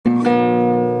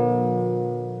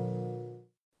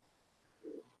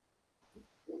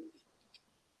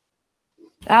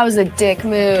That was a dick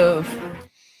move.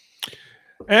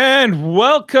 And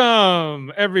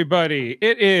welcome, everybody.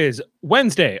 It is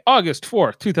Wednesday, August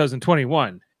 4th,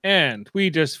 2021. And we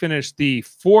just finished the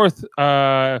fourth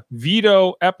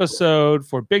veto episode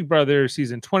for Big Brother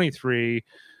Season 23.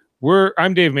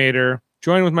 I'm Dave Mader,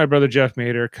 joined with my brother Jeff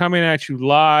Mader, coming at you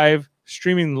live,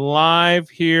 streaming live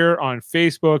here on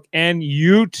Facebook and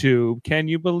YouTube. Can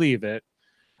you believe it?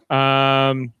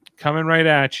 Coming right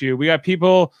at you. We got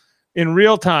people in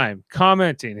real time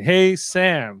commenting. Hey,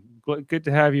 Sam. Good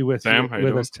to have you with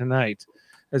us tonight.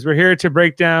 As we're here to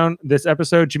break down this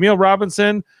episode, Jameel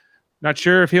Robinson, not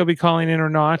sure if he'll be calling in or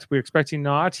not. We're expecting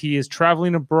not. He is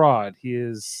traveling abroad. He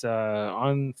is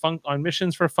on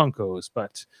missions for Funkos,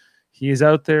 but he is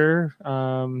out there,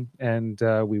 and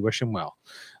we wish him well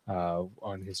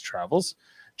on his travels.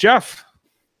 Jeff,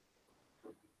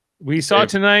 we saw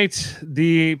tonight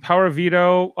the power of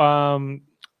veto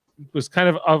was kind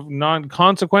of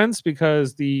non-consequence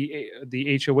because the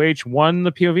HOH won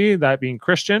the POV, that being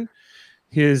Christian.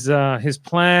 His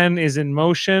plan is in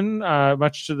motion,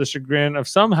 much to the chagrin of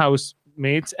some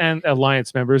housemates and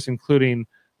alliance members, including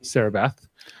Sarah Beth,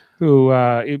 who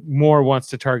more wants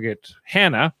to target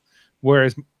Hannah,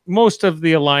 whereas most of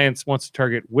the alliance wants to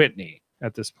target Whitney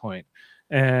at this point.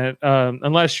 And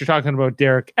unless you're talking about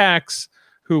Derek X,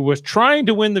 who was trying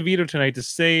to win the veto tonight to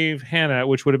save Hannah,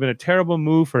 which would have been a terrible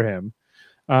move for him.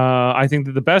 I think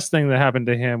that the best thing that happened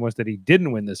to him was that he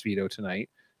didn't win this veto tonight.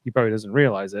 He probably doesn't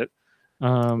realize it.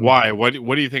 Why? What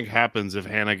do you think happens if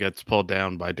Hannah gets pulled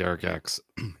down by Derek X?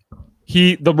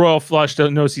 The Royal Flush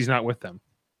knows he's not with them.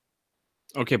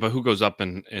 Okay, but who goes up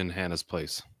in Hannah's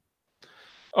place?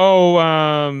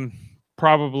 Oh,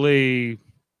 probably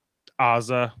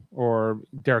Azza or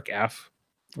Derek F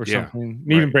or something.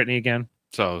 Maybe even Brittany again.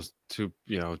 So the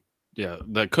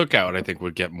cookout I think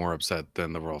would get more upset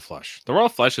than the Royal Flush. The Royal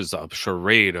Flush is a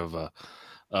charade of an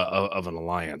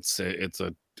alliance. It's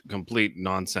a complete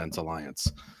nonsense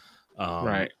alliance.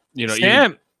 Right.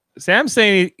 Sam's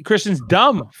saying Christian's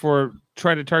dumb for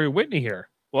trying to target Whitney here.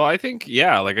 Well, I think,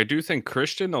 I do think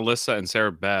Christian, Alyssa, and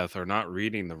Sarah Beth are not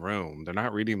reading the room. They're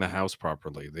not reading the house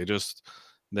properly. They just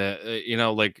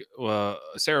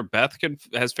Sarah Beth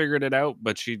has figured it out,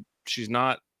 but she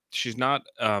needs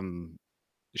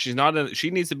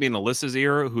to be in Alyssa's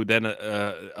ear, who then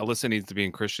Alyssa needs to be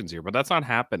in Christian's ear, but that's not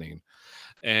happening.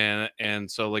 And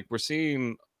so we're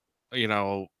seeing,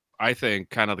 I think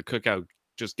kind of the cookout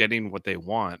just getting what they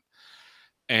want.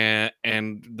 And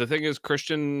the thing is,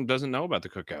 Christian doesn't know about the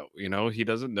cookout. He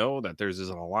doesn't know that there's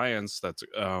an alliance that's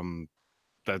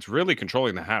really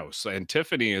controlling the house. And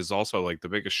Tiffany is also the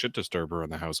biggest shit disturber in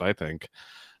the house, I think.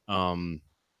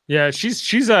 Yeah,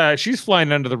 she's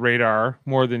flying under the radar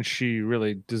more than she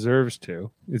really deserves to,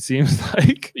 it seems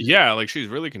like. Yeah, she's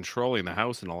really controlling the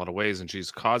house in a lot of ways, and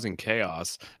she's causing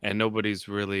chaos, and nobody's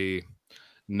really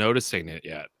noticing it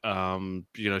yet.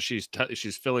 She's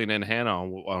filling in Hannah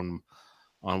on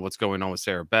what's going on with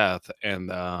Sarah Beth, and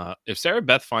if Sarah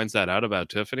Beth finds that out about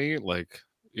Tiffany, I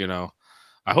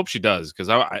hope she does, because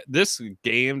this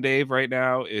game, Dave, right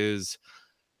now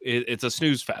it's a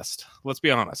snooze fest. Let's be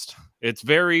honest. It's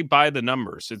very by the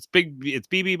numbers. It's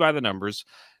BB by the numbers,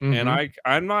 and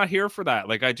I'm not here for that.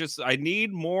 I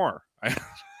need more.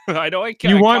 I know I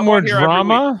can't. You want more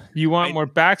drama? You want more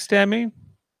backstabbing?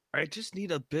 I just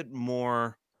need a bit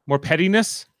more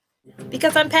pettiness.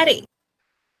 Because I'm petty.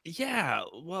 Yeah,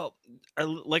 well, a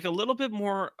little bit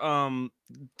more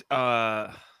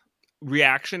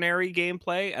reactionary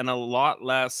gameplay and a lot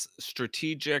less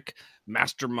strategic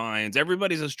masterminds.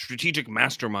 Everybody's a strategic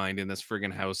mastermind in this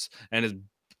friggin' house, and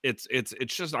it's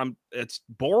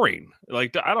boring. I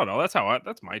don't know. That's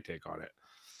my take on it.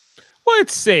 Well,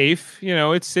 it's safe,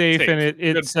 it's safe. And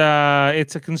it's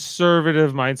a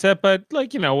conservative mindset, but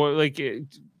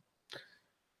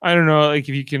I don't know, if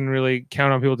you can really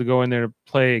count on people to go in there to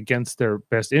play against their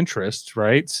best interests,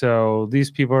 right? So these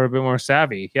people are a bit more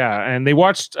savvy, and they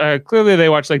watched clearly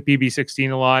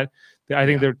BB16 a lot. I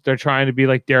think they're trying to be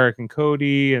like Derek and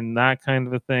Cody and that kind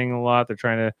of a thing a lot. They're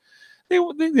trying to,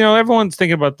 everyone's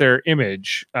thinking about their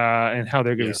image and how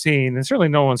they're going to be seen, and certainly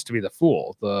no one's to be the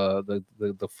fool, the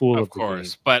fool of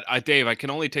course. The but Dave, I can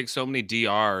only take so many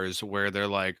DRs where they're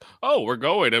like, "Oh, we're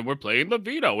going and we're playing the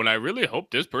veto, and I really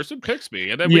hope this person picks me."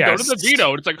 And then we go to the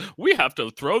veto, and it's like we have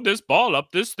to throw this ball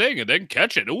up this thing and then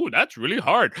catch it. Ooh, that's really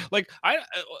hard. What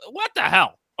the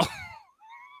hell?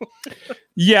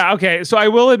 Yeah, okay. So I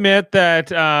will admit that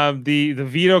the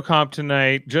veto comp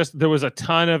tonight, there was a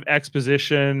ton of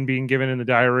exposition being given in the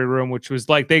diary room, which was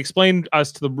they explained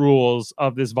us to the rules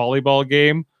of this volleyball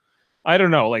game I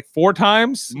don't know, like 4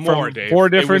 times More, from Dave. 4 It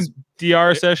different was-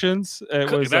 DR sessions.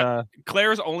 It was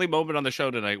Claire's only moment on the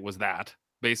show tonight was that.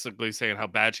 Basically saying how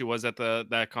bad she was at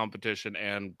that competition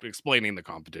and explaining the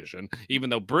competition, even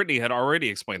though Brittany had already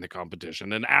explained the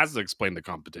competition and Az explained the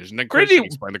competition and Christian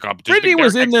explained the competition. Brittany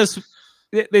was in this.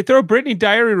 They throw Brittany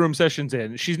diary room sessions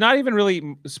in. She's not even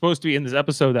really supposed to be in this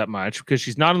episode that much because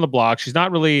she's not on the block. She's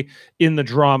not really in the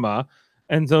drama,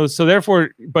 and so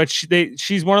therefore, but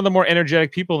she's one of the more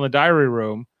energetic people in the diary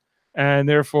room, and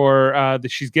therefore,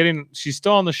 she's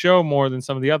still on the show more than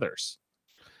some of the others.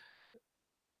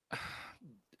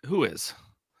 Who is?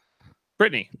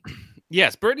 Brittany.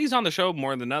 Yes, Brittany's on the show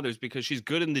more than others because she's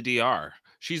good in the DR.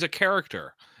 She's a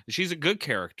character. She's a good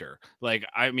character. Like,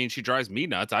 I mean, she drives me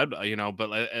nuts.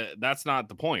 But that's not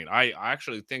the point. I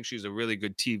actually think she's a really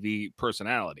good TV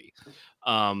personality.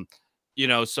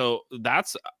 So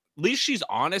that's at least she's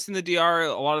honest in the DR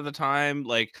a lot of the time.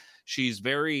 Like, she's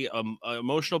very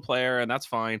emotional player, and that's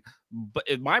fine. But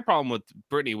my problem with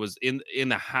Brittany was in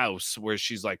the house where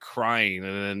she's like crying,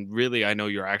 and then really I know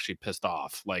you're actually pissed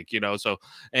off, So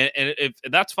and if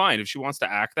that's fine if she wants to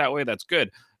act that way, that's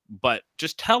good. But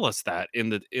just tell us that in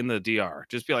the DR.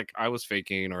 Just be like, I was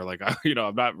faking, or like, I'm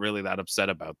not really that upset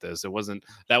about this. That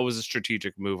was a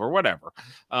strategic move or whatever.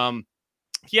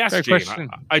 Yes, Jane,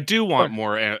 I do want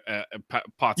more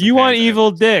pots. You want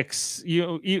evil dicks.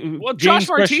 Well, Josh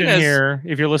Martinez here,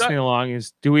 if you're listening along,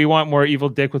 is: do we want more evil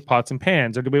dick with pots and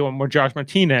pans, or do we want more Josh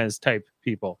Martinez type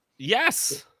people?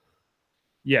 Yes,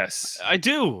 I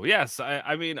do. Yes,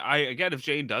 I mean, again, if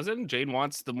Jane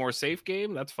wants the more safe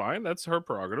game, that's fine. That's her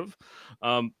prerogative.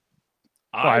 I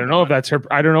don't know if that's her.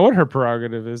 I don't know what her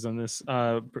prerogative is on this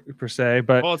per se.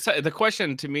 But well, the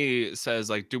question to me says,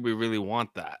 like, do we really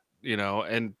want that?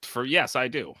 And yes, I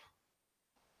do.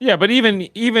 Yeah, but even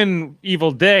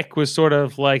Evil Dick was sort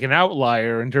of like an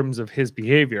outlier in terms of his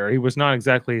behavior. He was not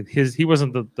exactly he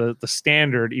wasn't the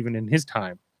standard even in his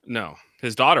time. No,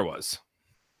 his daughter was.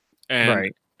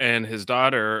 And his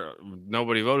daughter,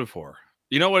 nobody voted for.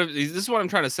 You know what? This is what I'm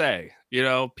trying to say.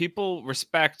 People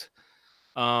respect.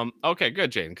 Okay,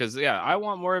 good, Jane. Because I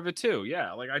want more of it too.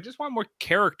 Yeah, like I just want more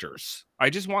characters. I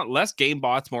just want less game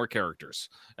bots, more characters.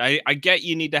 I get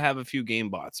you need to have a few game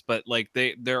bots, but like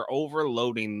they're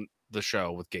overloading the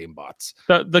show with game bots.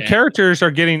 The characters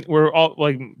we're all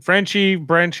like Frenchie,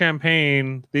 Brent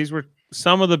Champagne. These were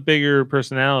some of the bigger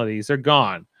personalities. They're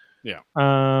gone. Yeah.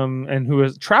 And who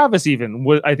is Travis even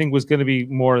I think was going to be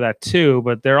more of that too,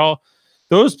 but they're all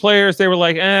those players. They were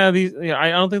like, these. I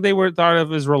don't think they were thought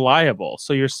of as reliable.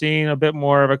 So you're seeing a bit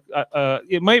more of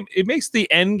it makes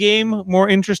the end game more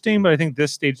interesting, but I think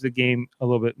this stage of the game a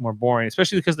little bit more boring,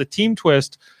 especially because the team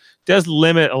twist does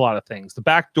limit a lot of things. The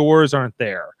back doors aren't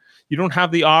there. You don't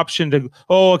have the option to,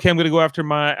 I'm going to go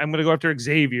after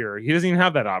Xavier. He doesn't even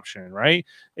have that option, right?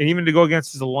 And even to go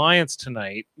against his alliance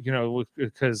tonight,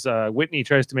 because Whitney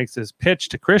tries to make this pitch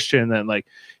to Christian that like,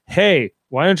 hey,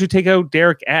 why don't you take out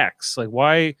Derek X? Like,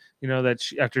 why,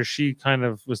 after she kind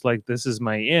of was like, this is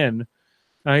my in.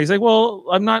 He's like, well,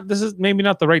 this is maybe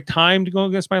not the right time to go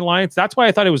against my alliance. That's why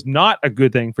I thought it was not a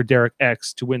good thing for Derek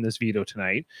X to win this veto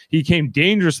tonight. He came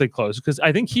dangerously close because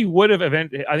I think he would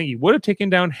have taken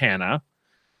down Hannah.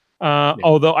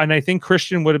 And I think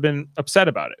Christian would have been upset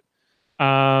about it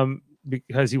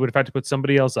because he would have had to put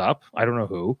somebody else up. I don't know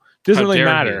who. Doesn't really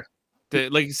matter.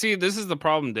 See, this is the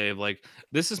problem, Dave. Like,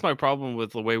 this is my problem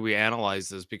with the way we analyze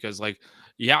this because, like,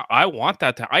 yeah, I want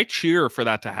that I cheer for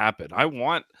that to happen. I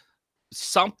want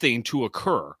something to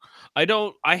occur.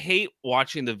 I hate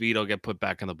watching the veto get put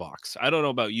back in the box. I don't know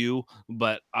about you,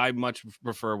 but I much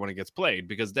prefer when it gets played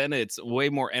because then it's way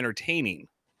more entertaining.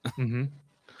 Mm-hmm.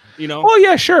 Oh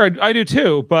yeah, sure, I do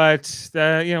too. But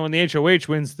when the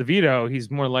HOH wins the veto, he's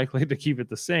more likely to keep it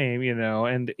the same.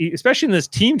 And especially in this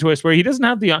team twist where he doesn't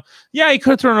have the he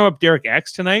could have thrown up Derek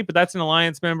X tonight, but that's an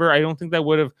alliance member. I don't think that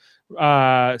would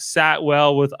have sat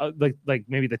well with like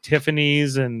maybe the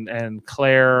Tiffany's and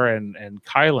Claire and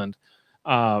Kyland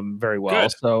very well.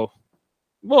 Good. So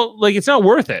it's not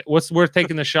worth it. What's worth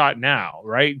taking the shot now,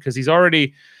 right? Because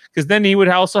then he would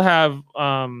also have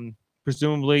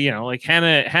presumably, like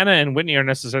Hannah and Whitney are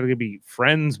necessarily going to be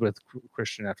friends with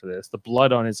Christian after this. The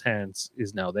blood on his hands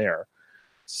is now there.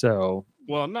 So,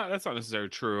 well, that's not necessarily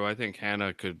true. I think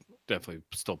Hannah could definitely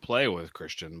still play with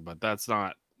Christian, but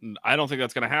I don't think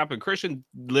that's going to happen. Christian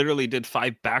literally did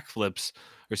 5 backflips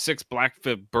or 6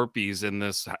 backflip burpees in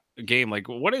this game. Like,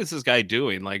 what is this guy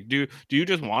doing? Like, do you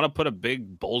just want to put a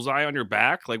big bullseye on your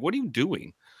back? Like, what are you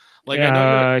doing?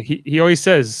 Like, he always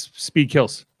says speed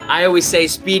kills. I always say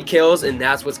speed kills, and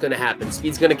that's what's going to happen.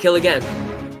 Speed's going to kill again.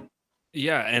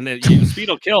 Yeah, and then Speed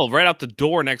will kill right out the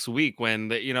door next week when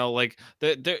they're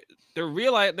gonna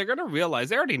realize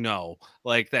they already know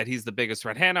like that he's the biggest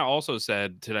threat. Hannah also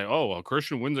said today, "Oh, well,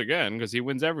 Christian wins again because he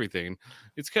wins everything."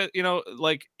 It's because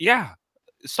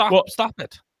Well, stop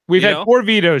it. we've You had know, 4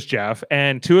 vetoes, Jeff,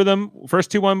 and 2 of them,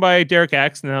 first 2 won by Derek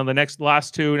X, and now the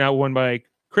last 2 now won by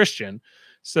Christian.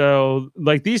 So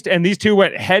like these 2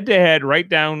 went head to head right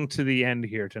down to the end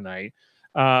here tonight.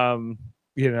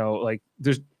 Like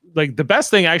there's like the best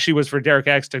thing actually was for Derek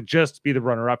X to just be the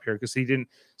runner up here because he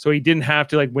didn't have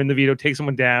to like win the veto, take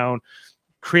someone down,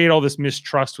 create all this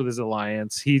mistrust with his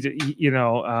alliance.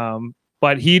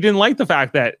 But he didn't like the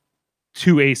fact that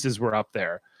 2 aces were up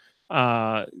there.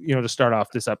 To start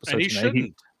off this episode and he tonight.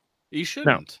 shouldn't. He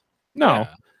shouldn't. No.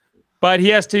 Yeah. But he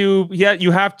has to. Yeah,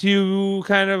 you have to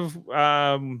kind of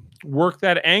work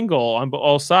that angle on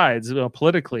all sides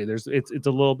politically. It's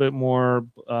a little bit more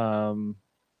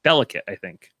delicate, I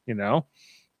think.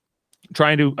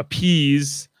 Trying to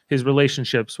appease his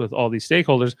relationships with all these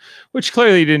stakeholders, which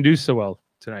clearly he didn't do so well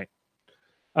tonight.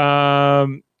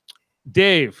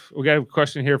 Dave, we got a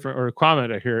question here or a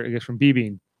comment here, I guess, from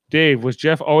BB. Dave, was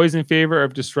Jeff always in favor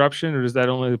of disruption, or does that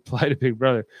only apply to Big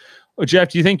Brother? Oh, Jeff,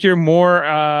 do you think you're more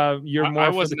for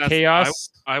the chaos?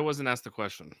 I wasn't asked the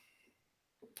question.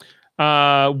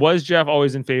 Was Jeff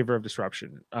always in favor of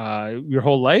disruption? Your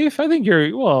whole life? I think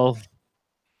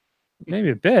maybe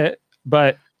a bit,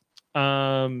 but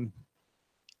yeah.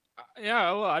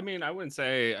 Well, I mean, I wouldn't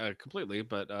say completely,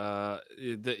 but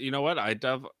you know what?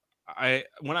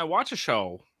 When I watch a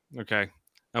show, okay,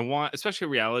 I want, especially a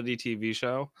reality TV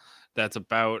show that's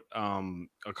about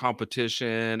a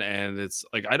competition, and it's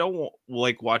like I don't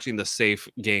like watching the safe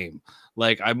game.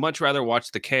 Like I'd much rather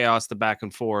watch the chaos, the back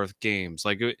and forth games.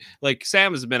 Like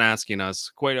Sam has been asking us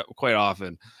quite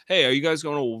often, "Hey, are you guys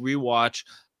going to rewatch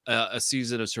a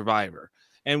season of Survivor?"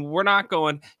 And we're not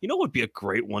going. You know, what would be a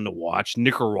great one to watch?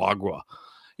 Nicaragua.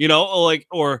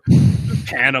 Or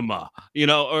Panama.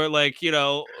 Or and why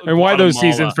Guatemala. those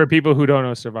seasons for people who don't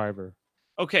know Survivor?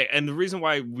 Okay, and the reason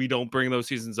why we don't bring those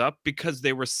seasons up because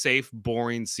they were safe,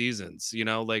 boring seasons.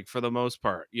 Like for the most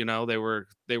part, they were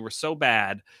so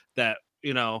bad that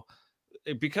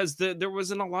because there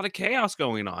wasn't a lot of chaos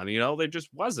going on. There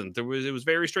just wasn't. It was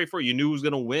very straightforward. You knew who was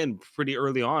going to win pretty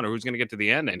early on, or who's going to get to the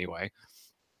end anyway.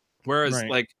 Whereas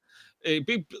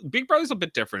Big Brother's a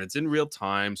bit different. It's in real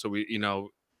time, so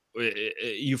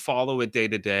you follow it day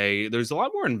to day. There's a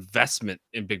lot more investment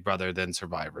in Big Brother than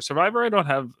Survivor. Survivor, I don't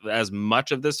have as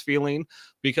much of this feeling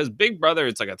because Big Brother,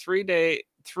 it's like a 3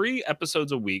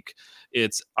 episodes a week.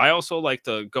 I also like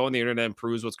to go on the internet and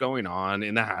peruse what's going on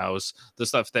in the house, the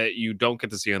stuff that you don't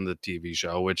get to see on the TV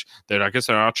show, which they're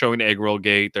not showing Egg Roll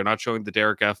Gate. They're not showing the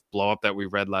Derek F blow up that we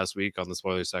read last week on the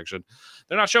spoiler section.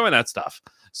 They're not showing that stuff.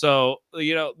 So,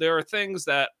 there are things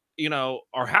that,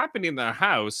 are happening in the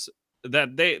house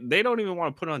that they don't even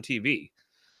want to put on TV.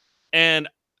 And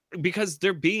because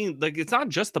they're being like, it's not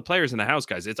just the players in the house,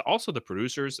 guys, it's also the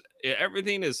producers.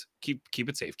 Everything is keep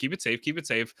it safe, keep it safe, keep it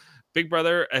safe. Big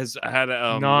Brother has had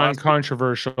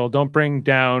non-controversial, don't bring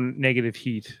down negative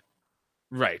heat,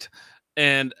 right?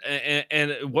 And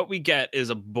what we get is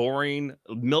a boring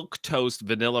milk toast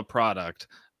vanilla product.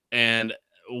 And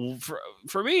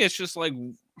for me, it's just like,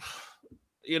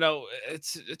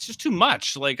 it's just too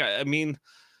much. Like, I mean,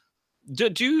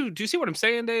 do you see what I'm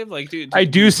saying, Dave? Like, I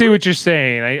do see what you're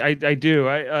saying. I do.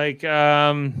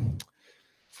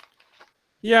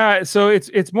 Yeah. So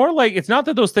it's more like, it's not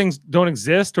that those things don't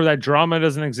exist or that drama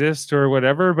doesn't exist or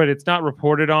whatever, but it's not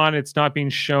reported on. It's not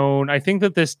being shown. I think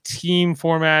that this team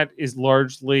format is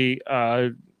largely,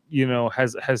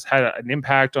 has had an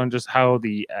impact on just how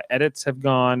the edits have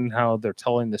gone, how they're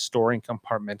telling the story and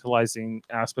compartmentalizing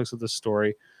aspects of the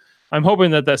story. I'm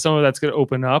hoping that some of that's going to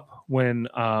open up when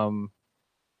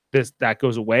that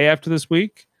goes away after this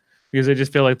week, because I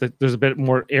just feel like there's a bit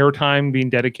more airtime being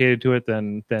dedicated to it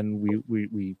than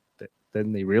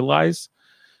they realize.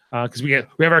 Because we have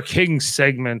our King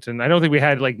segment, and I don't think we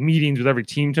had like meetings with every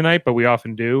team tonight, but we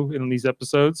often do in these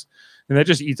episodes, and that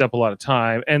just eats up a lot of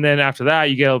time. And then after that,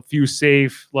 you get a few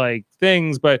safe like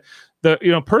things, but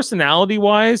personality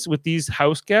wise with these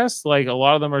house guests, like a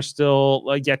lot of them are still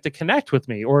like yet to connect with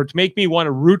me or to make me want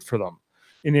to root for them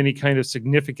in any kind of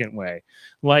significant way.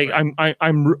 Like right.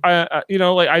 I'm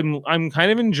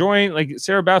kind of enjoying, like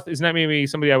Sarah Beth is not maybe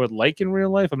somebody I would like in real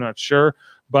life. I'm not sure,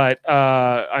 but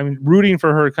I'm rooting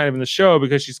for her kind of in the show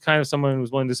because she's kind of someone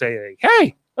who's willing to say, like,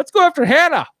 hey, let's go after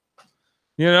Hannah.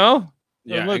 Yeah,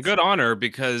 and good on her,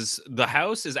 because the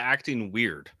house is acting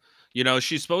weird.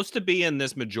 She's supposed to be in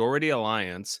this majority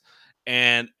alliance,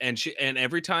 and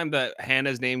every time that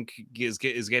Hannah's name is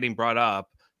getting brought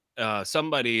up,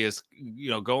 somebody is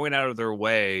going out of their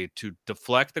way to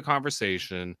deflect the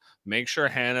conversation, make sure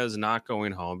Hannah's not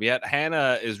going home. Yet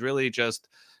Hannah is really just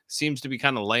seems to be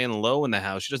kind of laying low in the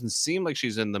house. She doesn't seem like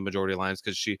she's in the majority lines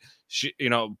because she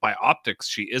by optics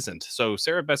she isn't. So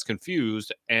Sarah Beth's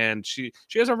confused, and she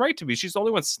has a right to be. She's the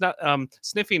only one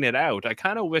sniffing it out. I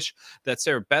kind of wish that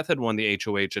Sarah Beth had won the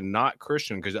HOH and not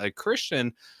Christian, because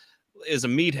Christian is a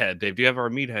meathead. Dave, do you have our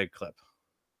meathead clip?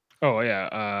 Oh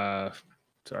yeah.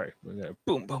 Sorry.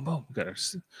 Boom, boom, boom.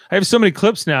 I have so many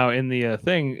clips now in the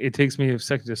thing. It takes me a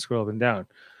second to scroll up and down.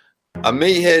 A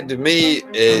meathead to me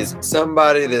is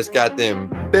somebody that's got them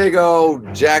big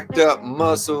old jacked up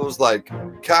muscles, like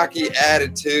cocky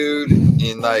attitude,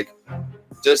 and like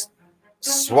just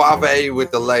suave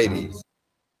with the ladies.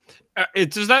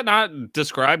 Does that not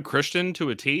describe Christian to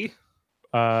a T?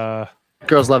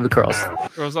 Girls love the curls.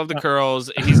 Girls love the curls.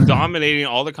 He's dominating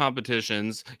all the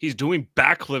competitions. He's doing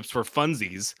backflips for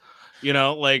funsies.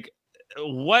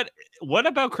 What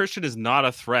about Christian is not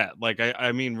a threat? Like,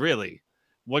 I mean, really?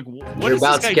 Like, what You're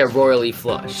about to get royally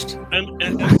flushed.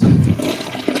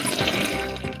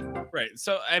 Right.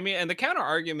 So, I mean, and the counter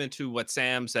argument to what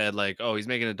Sam said, like, oh, he's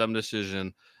making a dumb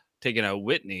decision taking out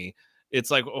Whitney.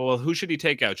 It's like, oh, well, who should he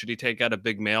take out? Should he take out a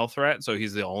big male threat? So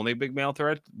he's the only big male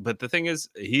threat. But the thing is,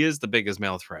 he is the biggest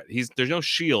male threat. There's no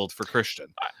shield for Christian.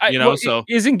 So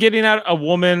isn't getting out a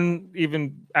woman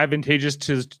even advantageous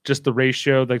to just the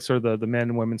ratio, like sort of the men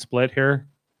and women split here?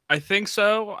 I think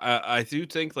so. I do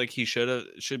think like he should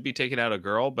be taking out a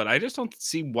girl, but I just don't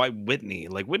see why Whitney.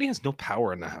 Like, Whitney has no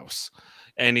power in the house,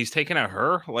 and he's taking out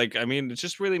her. Like, I mean, it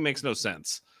just really makes no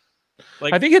sense.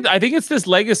 Like, I think it's this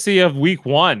legacy of week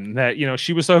one that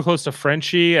she was so close to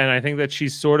Frenchie, and I think that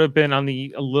she's sort of been a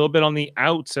little bit on the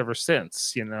outs ever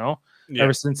since.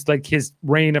 Ever since like his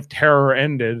reign of terror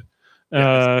ended.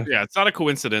 It's not a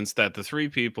coincidence that the three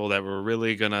people that were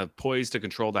really gonna poise to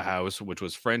control the house, which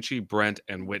was Frenchie, Brent,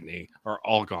 and Whitney, are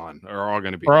all gone. Are all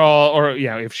going to be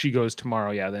if she goes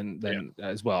tomorrow, then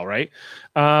as well, right?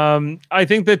 I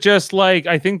think that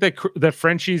that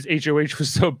Frenchie's HOH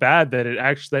was so bad that it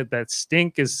actually that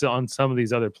stink is on some of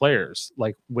these other players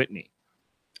like Whitney.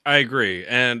 I agree,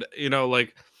 and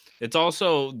it's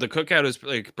also the cookout is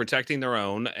like protecting their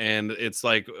own, and it's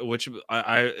like, which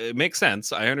it makes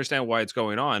sense. I understand why it's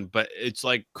going on, but it's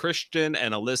like Christian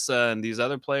and Alyssa and these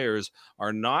other players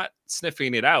are not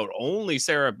sniffing it out. Only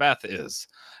Sarah Beth is,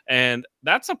 and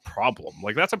that's a problem.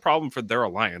 Like, that's a problem for their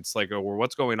alliance. Like, or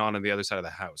what's going on the other side of the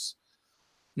house.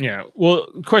 Yeah. Well,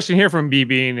 question here from B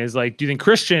Bean is like, do you think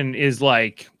Christian is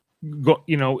like,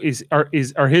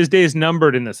 are his days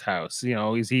numbered in this house?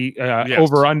 Is he yes.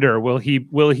 over under? Will he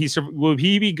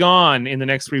be gone in the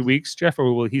next 3 weeks, Jeff,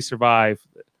 or will he survive?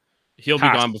 He'll be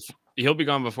gone. He'll be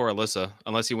gone before Alyssa,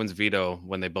 unless he wins veto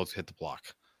when they both hit the block.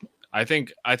 I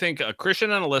think Christian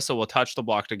and Alyssa will touch the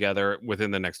block together within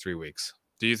the next 3 weeks.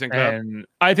 Do you think that? And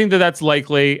I think that that's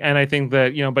likely, and I think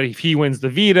that but if he wins the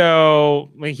veto,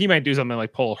 like, he might do something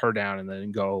like pull her down and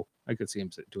then go. I could see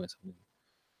him doing something.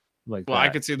 Like, I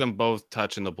could see them both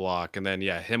touching the block, and then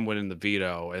him winning the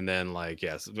veto, and then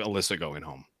Alyssa going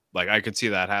home. Like, I could see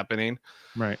that happening,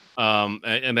 right?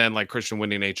 And then like Christian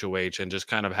winning HOH and just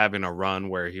kind of having a run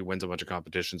where he wins a bunch of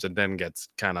competitions and then gets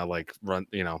kind of like run.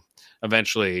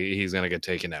 Eventually he's gonna get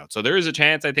taken out. So there is a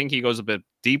chance. I think he goes a bit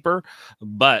deeper,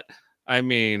 but I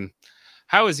mean,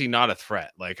 how is he not a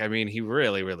threat? Like, I mean, he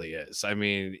really, really is. I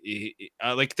mean,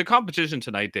 like the competition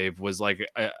tonight, Dave, was like,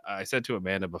 I said to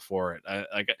Amanda before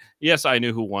it, yes, I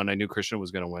knew who won. I knew Christian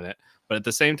was going to win it. But at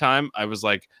the same time, I was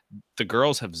like, the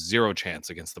girls have zero chance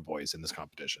against the boys in this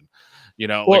competition.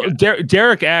 Well,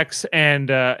 Derek X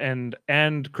and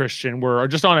Christian were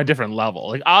just on a different level.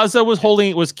 Like, Azza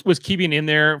was keeping in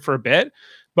there for a bit.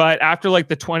 But after like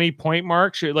the 20-point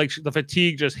mark, the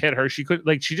fatigue just hit her. She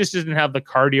just didn't have the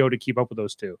cardio to keep up with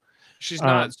those two. She's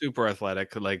not super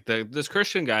athletic. Like this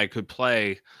Christian guy could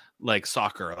play like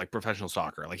soccer, like professional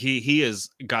soccer. Like he has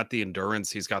got the endurance.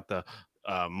 He's got the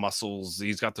muscles.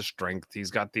 He's got the strength. He's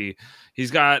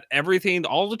got everything,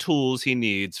 all the tools he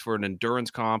needs for an endurance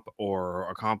comp or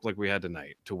a comp like we had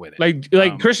tonight to win it.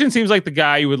 Like Christian seems like the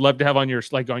guy you would love to have on your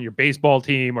baseball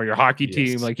team or your hockey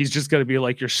team. Like, he's just going to be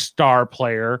like your star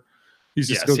player. He's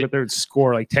just going to get there and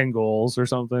score like 10 goals or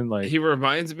something. Like, he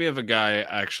reminds me of a guy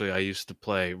actually I used to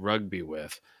play rugby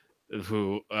with,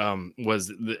 who was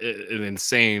an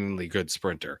insanely good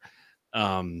sprinter.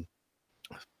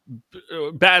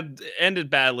 Ended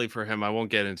badly for him. I won't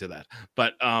get into that,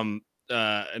 but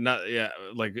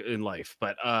like in life,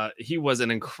 but he was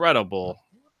an incredible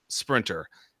sprinter,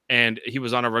 and he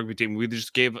was on a rugby team. We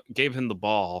just gave him the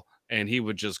ball, and he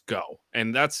would just go.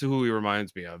 And that's who he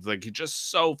reminds me of. Like, he's just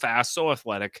so fast, so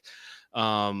athletic.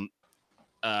 Yeah.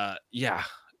 And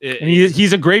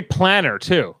he's a great planner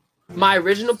too. My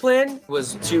original plan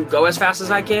was to go as fast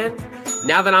as I can.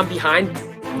 Now that I'm behind,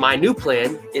 my new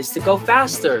plan is to go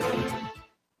faster.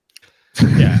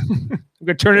 Yeah. I'm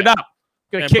gonna turn it up.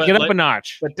 Gonna kick it up a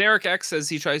notch. But Derek X says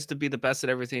he tries to be the best at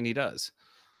everything he does.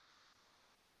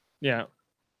 Yeah.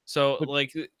 So,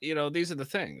 like, you know, these are the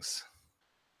things.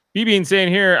 BB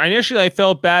saying here, initially I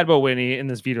felt bad about Winnie in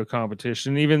this veto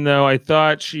competition, even though I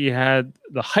thought she had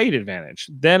the height advantage.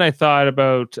 Then I thought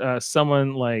about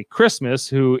someone like Christmas,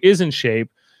 who is in shape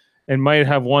and might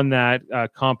have won that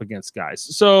comp against guys.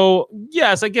 So,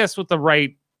 yes, I guess with the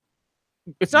right...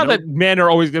 It's not that men are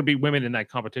always going to be women in that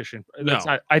competition. No.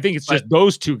 I think it's just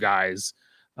those two guys.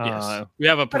 Yes. We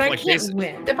have a... But I can't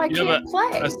win if I can't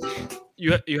play.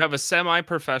 You have a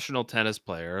semi-professional tennis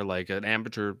player, like an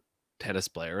amateur tennis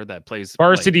player that plays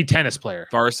varsity tennis player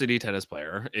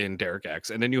in Derek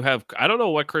X, and then you have, I don't know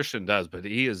what Christian does, but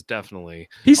he is definitely,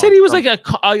 he said he was like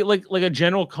a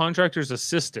general contractor's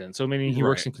assistant, so meaning he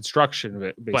works in construction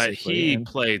basically. But he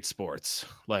played sports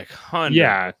like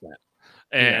 100%.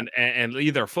 And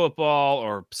either football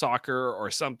or soccer or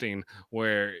something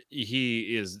where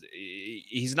he's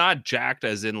not jacked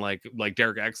as in like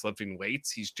Derek X lifting weights.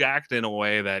 He's jacked in a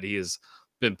way that he has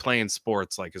been playing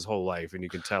sports like his whole life, and you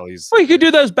can tell he's... Well, you could do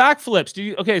those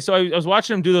backflips. So I was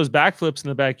watching him do those backflips in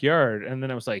the backyard, and then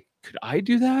I was like, could I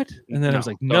do that? And then I was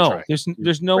like, no,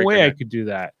 there's no way I could do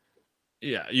that.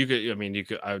 Yeah, you could. I mean, you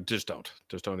could. I just don't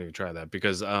even try that,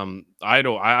 because I've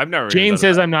never... Jane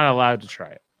says I'm not allowed to try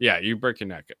it. Yeah, you break your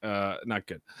neck. Not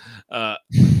good. I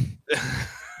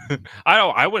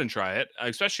wouldn't try it,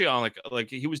 especially on like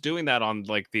he was doing that on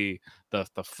like the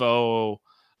faux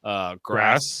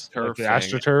grass turf, like the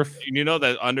AstroTurf. You know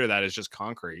that under that is just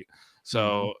concrete,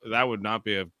 so that would not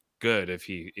be good if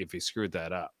he screwed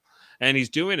that up. And he's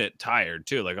doing it tired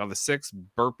too, like on the 6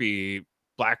 burpee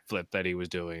black flip that he was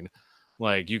doing.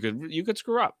 Like you could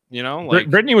screw up, you know. Like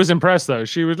Brittany was impressed though.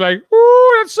 She was like,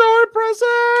 "Ooh, that's so impressive!"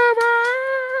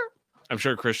 I'm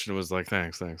sure Christian was like,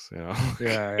 "Thanks." You know.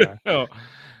 Yeah. No,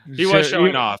 he was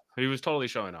showing off. He was totally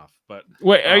showing off. But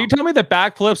wait, are you telling me that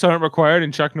backflips aren't required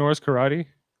in Chuck Norris karate?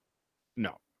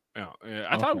 No.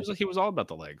 I thought he was all about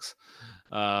the legs,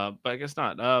 but I guess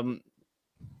not.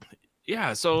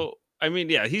 Yeah. So I mean,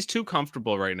 yeah, he's too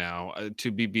comfortable right now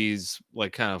to BB's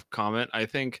like kind of comment. I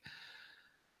think.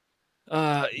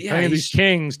 These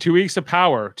Kings, 2 weeks of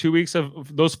power, 2 weeks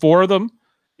of those 4 of them.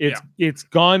 It's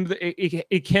gone.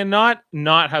 It cannot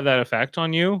not have that effect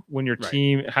on you when your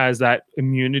team has that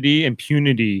immunity and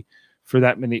punity for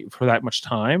that much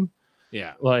time.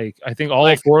 Yeah, like I think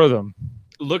all 4 of them.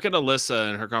 Look at Alyssa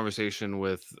and her conversation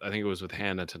with, I think it was with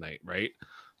Hannah tonight, right?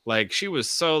 Like she was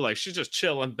so like she's just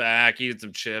chilling back, eating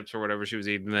some chips or whatever she was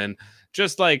eating, then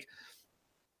just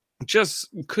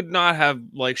could not have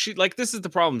this is the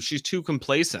problem. She's too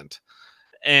complacent,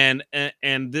 and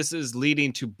this is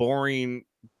leading to boring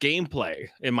gameplay,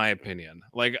 in my opinion.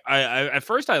 Like I at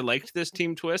first I liked this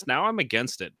team twist. Now I'm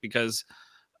against it because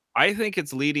I think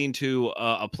it's leading to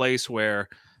a place where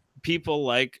people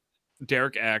like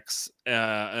Derek X,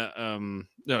 Xavier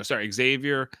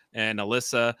and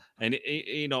Alyssa, and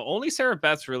only Sarah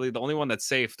Beth's really the only one that's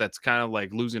safe. That's kind of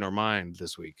like losing her mind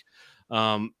this week.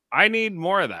 I need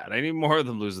more of that. I need more of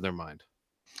them losing their mind.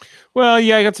 Well,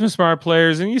 yeah, I got some smart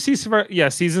players, and you see,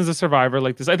 seasons of Survivor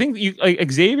like this. I think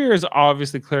Xavier is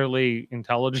obviously clearly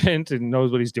intelligent and knows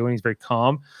what he's doing. He's very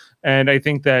calm, and I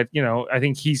think that I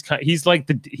think he's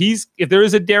if there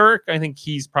is a Derek, I think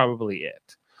he's probably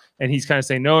it. And he's kind of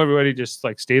saying, no, everybody just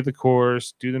like stay the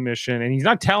course, do the mission, and he's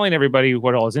not telling everybody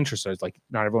what all his interests are. It's like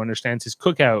not everyone understands his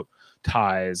cookout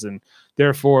ties, and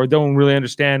therefore don't really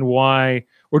understand why.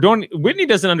 Whitney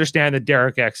doesn't understand that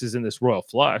Derek X is in this royal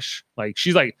flush. Like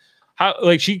she's like, how?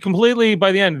 Like she completely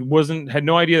by the end had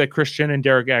no idea that Christian and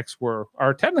Derek X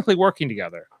are technically working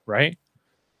together, right?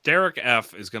 Derek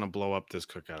F is gonna blow up this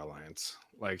cookout alliance.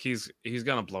 Like he's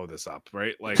gonna blow this up,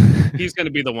 right? Like he's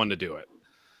gonna be the one to do it,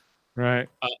 right?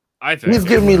 I think he's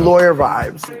giving me lawyer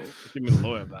vibes. Give me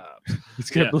lawyer vibes.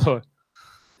 He's gonna blow it.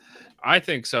 I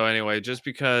think so anyway. Just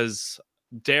because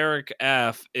Derek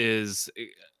F is.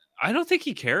 I don't think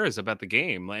he cares about the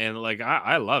game, and like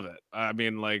I love it. I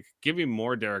mean, like give me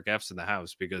more Derek F's in the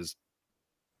house because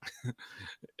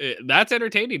that's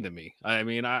entertaining to me. I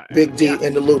mean, Big D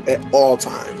in the loop at all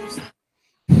times.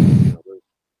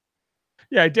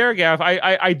 Yeah, Derek F.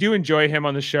 I do enjoy him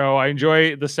on the show. I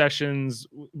enjoy the sessions,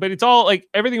 but it's all like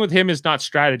everything with him is not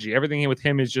strategy. Everything with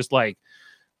him is just like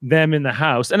them in the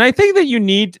house. And I think that you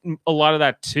need a lot of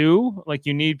that too. Like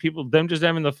you need them just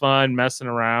having the fun, messing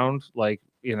around, like,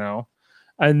 you know,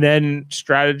 and then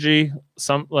strategy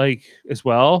as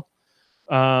well.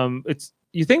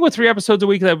 You think with 3 episodes a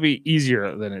week, that would be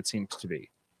easier than it seems to be.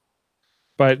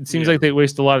 But it seems like they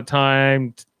waste a lot of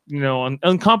time, you know,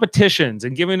 on competitions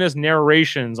and giving us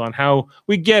narrations on how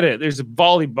we get it. There's a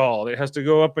volleyball that has to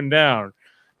go up and down,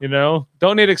 you know.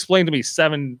 Don't need to explain to me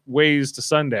 7 ways to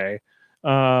Sunday.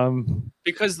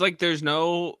 Because like there's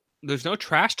no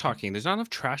trash talking. There's not enough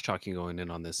trash talking going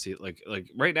in on this. Like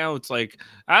right now, it's like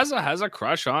Asa has a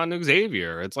crush on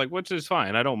Xavier. It's like, which is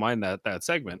fine. I don't mind that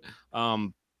segment.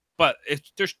 But if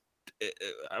there's,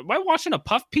 am I watching a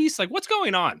puff piece? Like, what's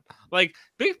going on? Like,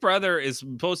 Big Brother is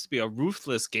supposed to be a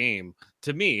ruthless game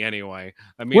to me, anyway.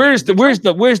 I mean, where's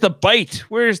the bite?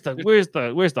 Where's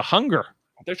the hunger?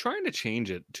 They're trying to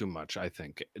change it too much, I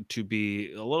think, to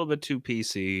be a little bit too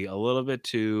PC, a little bit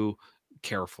too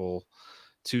careful,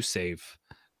 too safe.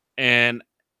 And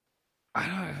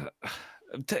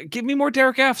give me more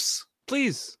Derek F's,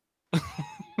 please.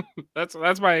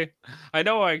 that's my. I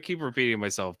know I keep repeating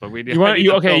myself, but we you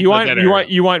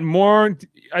want more.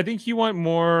 I think you want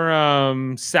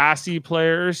more sassy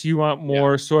players. You want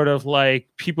more sort of like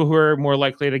people who are more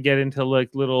likely to get into like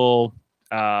little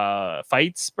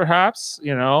fights, perhaps,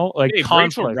 you know, like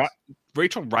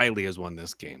Rachel Riley has won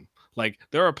this game. Like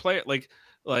there are players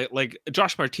like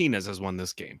Josh Martinez has won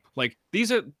this game. Like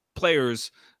these are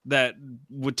players that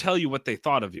would tell you what they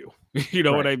thought of you. You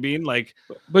know what I mean? Like,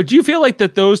 but do you feel like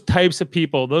that those types of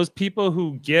people, those people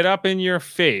who get up in your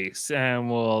face and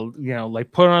will, you know,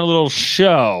 like put on a little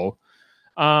show,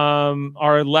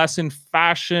 are less in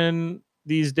fashion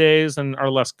these days and are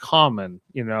less common,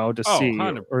 you know, to see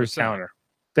 100%. Or encounter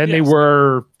than they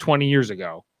were 20 years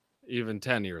ago, even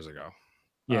 10 years ago.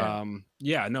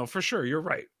 Yeah, no, for sure. You're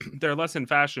right. They're less in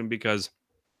fashion because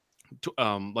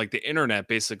like the internet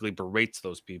basically berates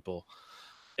those people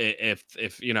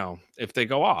if you know, if they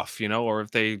go off, you know, or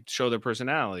if they show their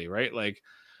personality, right? Like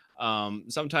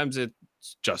sometimes it's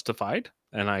justified,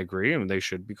 and I agree, and they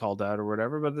should be called out or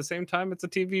whatever, but at the same time it's a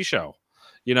TV show,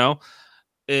 you know.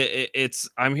 It's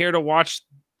I'm here to watch.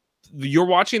 You're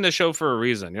watching the show for a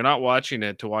reason. You're not watching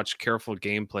it to watch careful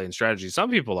gameplay and strategy. Some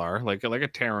people are, like a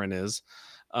Taryn is,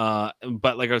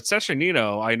 but like a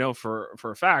Sessionino, I know for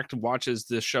a fact, watches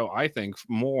this show, I think,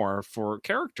 more for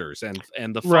characters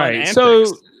and the fun. Right. Antics. So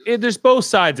there's both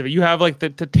sides of it. You have like the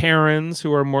Terrans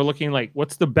who are more looking like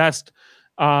what's the best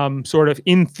sort of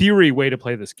in theory way to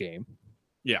play this game.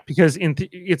 Yeah, because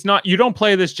it's not, you don't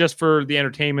play this just for the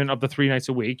entertainment of the 3 nights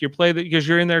a week. You play that because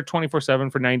you're in there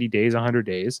 24/7 for 90 days, 100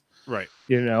 days, right?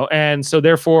 You know, and so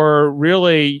therefore,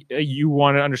 really, he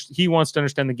wants to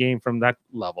understand the game from that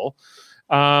level.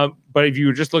 But if you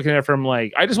were just looking at it from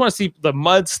like, I just want to see the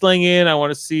mudslinging, I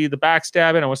want to see the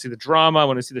backstabbing, I want to see the drama, I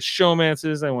want to see the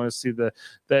showmances, I want to see the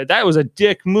that was a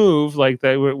dick move like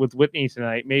that with Whitney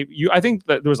tonight. Maybe I think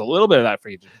that there was a little bit of that for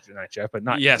you tonight, Jeff, but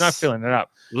not filling it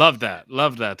up. Love that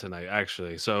tonight,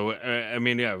 actually. So I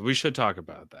mean, yeah, we should talk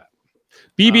about that.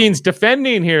 B-Bean's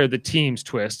defending here the team's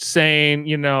twist, saying,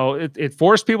 you know, it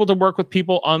forced people to work with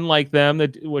people unlike them,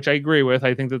 which I agree with.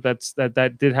 I think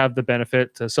that did have the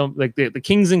benefit to some, like the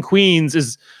Kings and Queens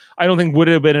is, I don't think would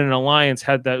have been an alliance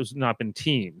had those not been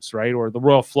teams, right? Or the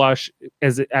Royal Flush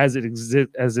as it exists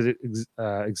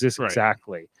right.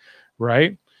 Exactly,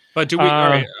 right? But do we? All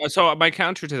right, so my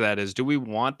counter to that is, do we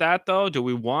want that though? Do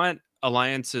we want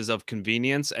alliances of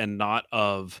convenience and not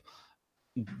of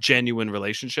genuine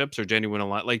relationships or genuine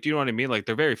like, do you know what I mean? Like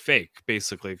they're very fake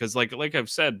basically, because like I've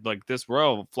said, like this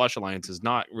Royal Flush alliance is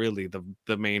not really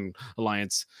the main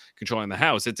alliance controlling the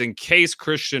house. It's in case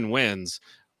Christian wins,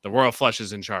 the Royal Flush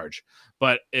is in charge,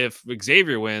 but if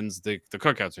Xavier wins, the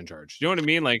Cookout's in charge. You know what I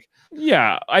mean? Like,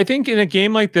 yeah, I think in a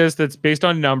game like this that's based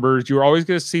on numbers, you're always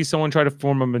going to see someone try to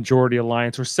form a majority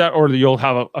alliance or you'll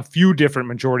have a few different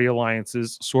majority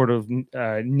alliances sort of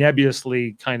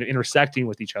nebulously kind of intersecting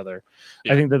with each other.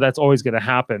 Yeah. I think that's always going to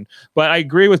happen. But I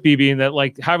agree with BB in that,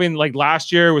 like having like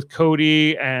last year with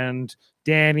Cody and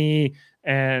Danny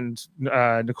and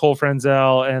Nicole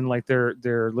Frenzel and like their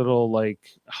little like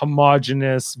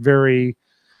homogenous, very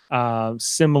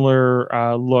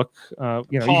similar look. You know,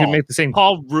 you can make the same.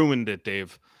 Paul ruined it,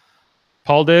 Dave.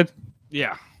 Paul did?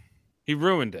 Yeah. He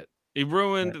ruined it. He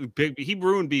ruined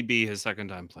BB his second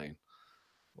time playing.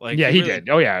 Like, yeah, he did.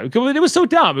 Oh yeah. It was so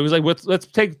dumb. It was like, let's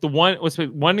take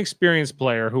one experienced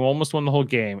player who almost won the whole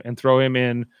game and throw him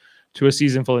in to a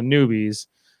season full of newbies.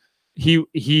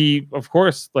 He of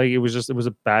course, like it was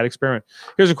a bad experiment.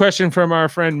 Here's a question from our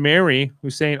friend Mary,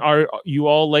 who's saying, are you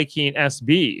all liking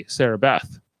SB, Sarah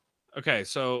Beth? Okay,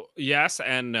 so yes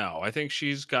and no. I think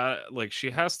she's got like she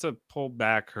has to pull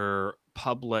back her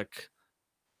public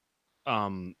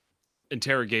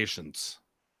interrogations.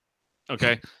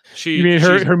 Okay. You mean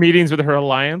her meetings with her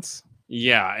alliance?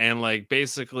 Yeah, and like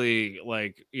basically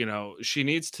like, she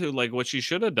needs to like what she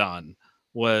should have done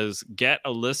was get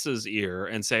Alyssa's ear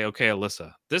and say, "Okay,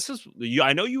 Alyssa, this is you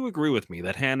I know you agree with me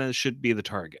that Hannah should be the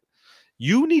target.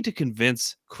 You need to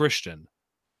convince Christian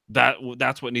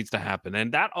that's what needs to happen."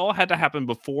 And that all had to happen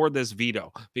before this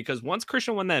veto, because once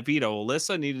Christian won that veto,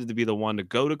 Alyssa needed to be the one to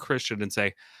go to Christian and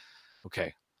say,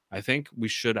 "Okay, I think we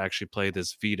should actually play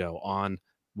this veto on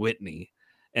Whitney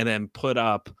and then put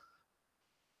up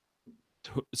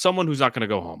someone who's not going to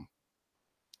go home."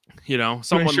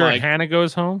 Someone sure like Hannah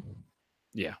goes home.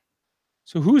 Yeah.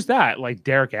 So who's that? Like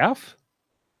Derek F?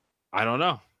 I don't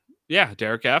know. Yeah,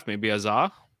 Derek F. Maybe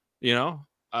Azah.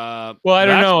 Well, I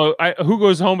don't know. Who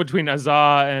goes home between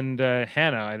Azah and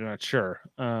Hannah? I'm not sure.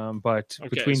 But okay,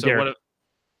 between so Derek,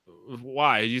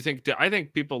 why do you think? I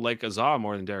think people like Azah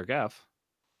more than Derek F.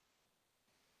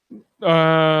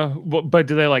 but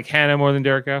do they like Hannah more than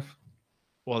Derek F?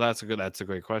 Well, that's a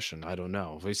great question. I don't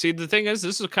know. We see the thing is,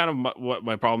 this is kind of what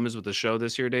my problem is with the show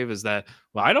this year, Dave, is that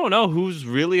I don't know who's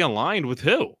really aligned with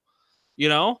who.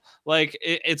 Like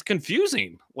it's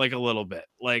confusing, like a little bit.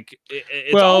 Like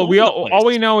it's all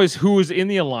we know is who's in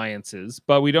the alliances,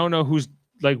 but we don't know who's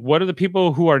like. What are the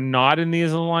people who are not in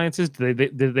these alliances? Do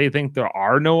they think there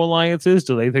are no alliances?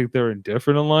 Do they think they're in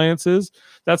different alliances?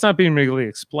 That's not being really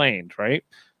explained, right?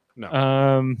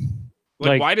 No.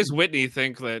 Why does Whitney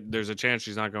think that there's a chance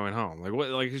she's not going home? Like what?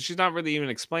 Like she's not really even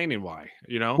explaining why.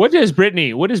 What does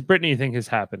Brittany think is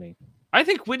happening? I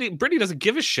think Brittany doesn't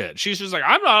give a shit. She's just like,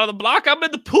 I'm not on the block. I'm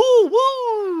in the pool.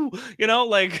 Woo!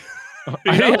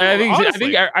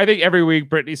 I think every week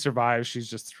Brittany survives. She's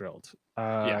just thrilled.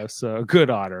 So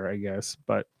good on her, I guess.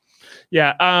 But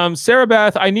yeah, Sarah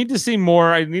Beth, I need to see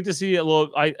more. I need to see a little.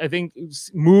 I think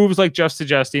moves like just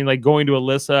suggesting, like going to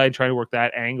Alyssa and trying to work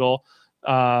that angle.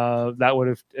 That would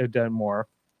have done more.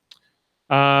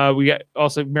 We got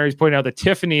also Mary's pointing out that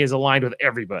Tiffany is aligned with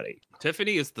everybody.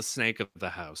 Tiffany is the snake of the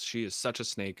house. She is such a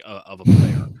snake of a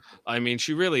player. I mean,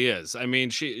 she really is. I mean,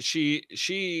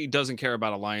 she doesn't care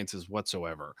about alliances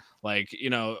whatsoever. Like,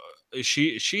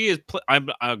 she is.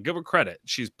 I'll give her credit.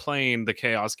 She's playing the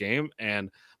chaos game,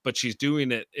 but she's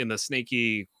doing it in the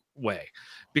snaky way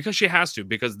because she has to.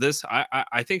 Because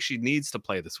I think she needs to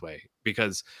play this way,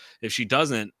 because if she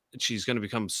doesn't, she's going to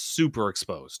become super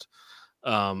exposed.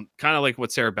 Kind of like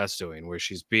what Sarah Beth's doing, where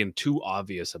she's being too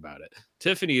obvious about it.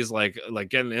 Tiffany is like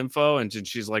getting info, and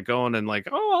she's like going and like,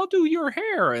 "Oh, I'll do your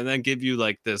hair," and then give you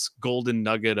like this golden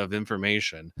nugget of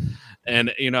information.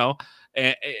 And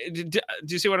do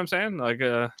you see what I'm saying? Like,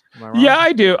 yeah,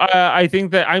 I do. I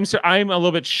think that I'm a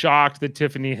little bit shocked that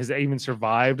Tiffany has even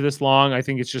survived this long. I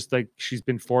think it's just like she's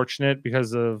been fortunate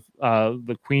because of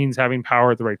the queens having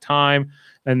power at the right time,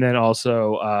 and then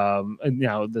also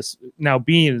now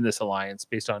being in this alliance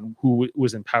based on who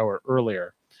was in power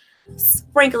earlier.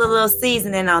 Sprinkle a little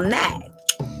seasoning on that.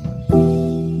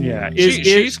 Yeah,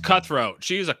 she's cutthroat.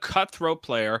 She's a cutthroat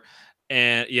player.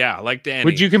 And yeah, like Danny.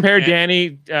 Would you compare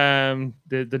Danny,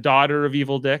 the daughter of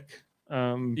Evil Dick?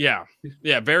 Yeah,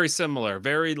 very similar.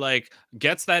 Very like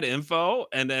gets that info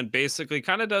and then basically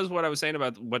kind of does what I was saying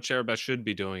about what Sarah Beth should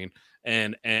be doing,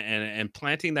 and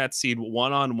planting that seed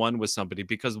one-on-one with somebody,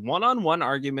 because one-on-one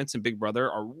arguments in Big Brother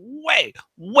are way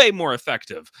more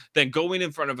effective than going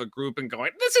in front of a group and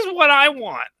going, "This is what I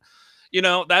want."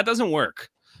 That doesn't work.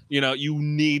 You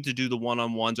need to do the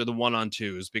one-on-ones or the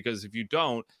one-on-twos, because if you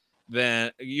don't,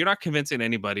 then you're not convincing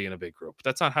anybody in a big group.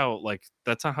 That's not how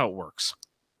it works.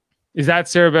 Is that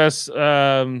Sarah Beth's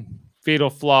fatal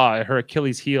flaw, her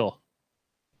Achilles heel?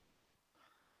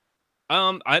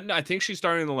 I think she's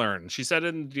starting to learn. She said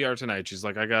in DR tonight, she's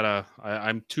like,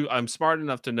 I'm smart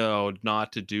enough to know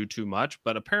not to do too much,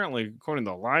 but apparently, according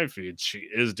to the live feed, she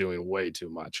is doing way too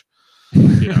much.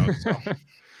 So.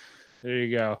 There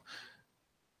you go.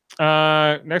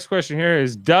 Next question here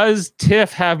is, does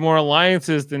Tiff have more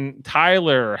alliances than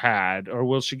Tyler had, or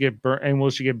will she get burned? And will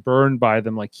she get burned by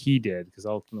them like he did? Because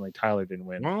ultimately Tyler didn't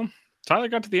win. Well, Tyler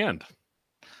got to the end,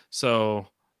 so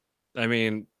I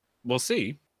mean, we'll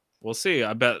see.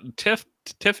 I bet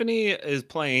Tiffany is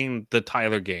playing the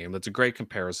Tyler game. That's a great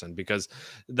comparison, because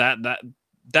that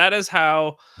is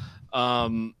how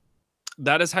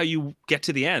you get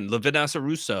to the end. Vanessa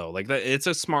Russo, like that. It's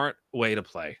a smart way to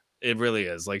play. It really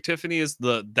is. Like Tiffany is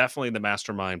definitely the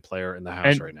mastermind player in the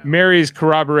house right now. Mary's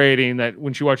corroborating that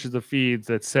when she watches the feeds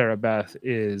that Sarah Beth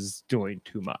is doing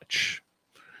too much.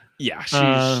 Yeah,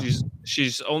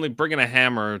 she's only bringing a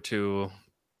hammer to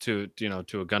to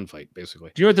a gunfight,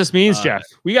 basically. Do you know what this means, Jeff?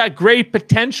 We got great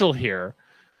potential here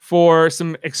for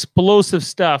some explosive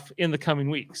stuff in the coming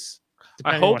weeks.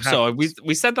 I hope so.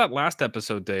 We said that last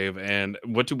episode, Dave. And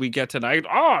what do we get tonight?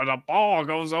 Oh, the ball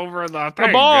goes over the thing.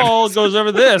 The ball goes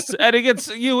over this, and it gets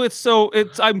you.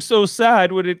 I'm so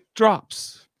sad when it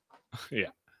drops. Yeah.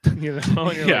 Yeah.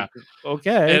 Like,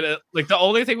 okay. And like the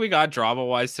only thing we got drama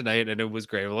wise tonight, and it was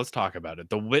great. Well, let's talk about it.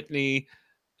 The Whitney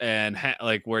and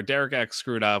like where Derek X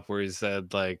screwed up, where he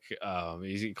said like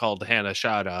he called Hannah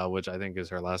Shada, which I think is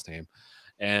her last name,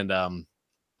 and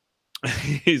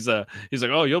he's like,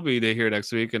 oh, you'll be here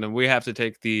next week, and then we have to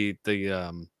take the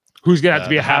who's gonna have to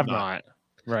be a have-not,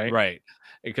 right,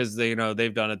 because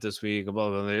they've done it this week, blah,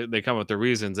 blah, blah. They come with their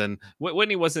reasons, and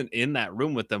Whitney wasn't in that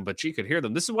room with them, but she could hear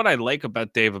them. This is what I like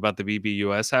about Dave about the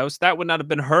BBUS house. That would not have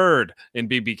been heard in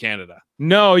BB Canada.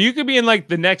 No, you could be in like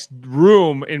the next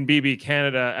room in BB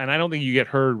Canada, and I don't think you get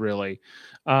heard really.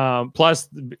 Plus,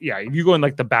 yeah, if you go in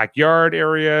like the backyard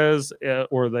areas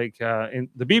or like in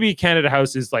the BB Canada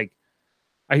house is like,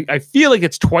 I feel like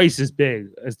it's twice as big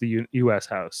as the US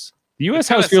house. The US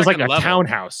house feels like a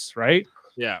townhouse, right?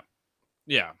 Yeah.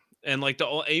 And like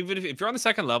even if you're on the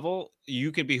second level,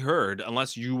 you can be heard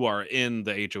unless you are in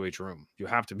the HOH room. You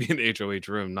have to be in the HOH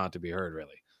room not to be heard,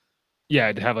 really.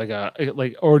 Yeah, to have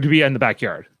or to be in the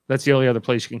backyard. That's the only other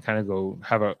place you can kind of go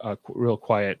have a real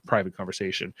quiet private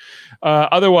conversation.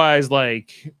 Otherwise,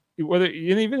 like whether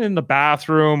even in the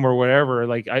bathroom or whatever,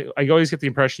 like I always get the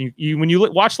impression you when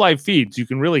you watch live feeds, you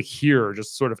can really hear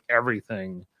just sort of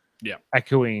everything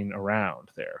echoing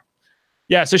around there.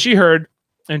 Yeah, so she heard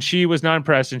and she was not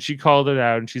impressed and she called it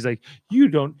out and she's like, you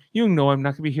know I'm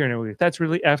not gonna be here next week. That's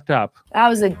really effed up. That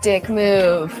was a dick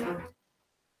move.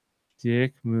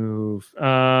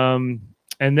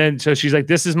 And then so she's like,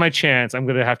 this is my chance. I'm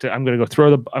gonna go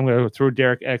throw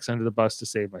Derek X under the bus to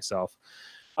save myself.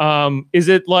 Is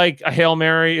it like a Hail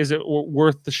Mary? Is it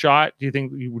worth the shot? Do you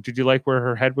think? Did you like where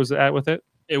her head was at with it?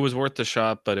 It was worth the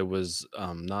shot, but it was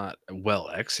not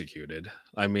well executed.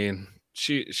 I mean,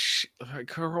 she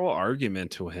like, her whole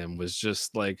argument to him was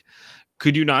just like,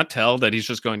 could you not tell that he's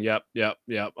just going, yep,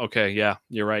 okay, yeah,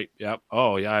 you're right, yep,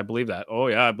 oh yeah, I believe that, oh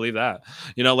yeah, I believe that.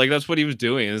 Like that's what he was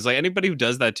doing. And it's like anybody who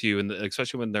does that to you, and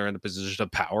especially when they're in a position of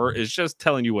power, is just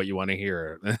telling you what you want to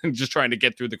hear and just trying to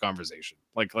get through the conversation.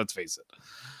 Like, let's face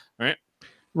it,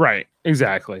 right,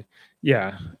 exactly,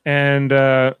 yeah. And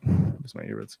what's my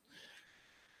earbuds?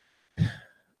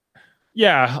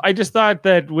 Yeah, I just thought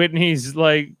that Whitney's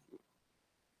like,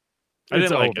 it's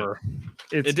over.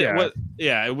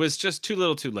 It was just too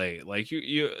little too late. Like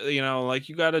you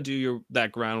got to do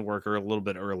that groundwork a little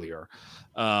bit earlier.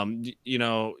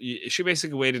 She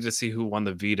basically waited to see who won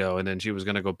the veto, and then she was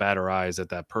going to go bat her eyes at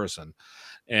that person.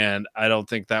 And I don't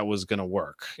think that was going to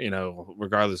work,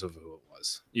 regardless of who it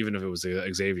was, even if it was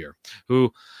Xavier,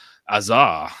 who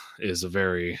Azah is a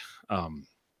very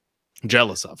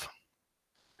jealous of.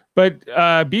 But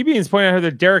BB is pointing out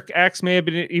that Derek X may have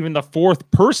been even the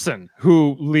fourth person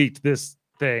who leaked this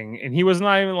thing, and he was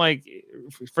not even like,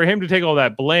 for him to take all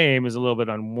that blame is a little bit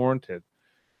unwarranted.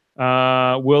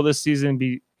 Will this season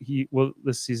be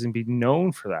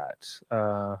known for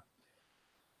that?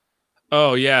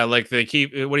 Oh yeah, like they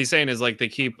keep, what he's saying is like they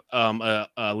keep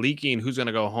leaking who's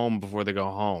gonna go home before they go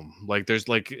home. Like there's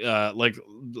like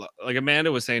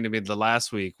Amanda was saying to me the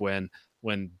last week when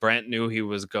Brent knew he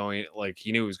was going, like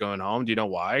he knew he was going home. Do you know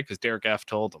why? Because Derek F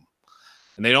told him,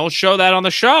 and they don't show that on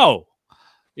the show,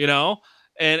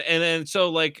 and then so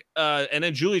like and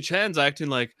then Julie Chen's acting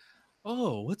like,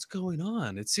 oh, what's going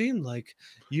on? It seemed like,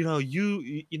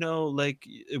 like,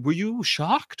 were you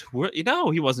shocked?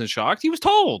 He wasn't shocked. He was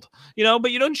told,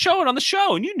 but you don't show it on the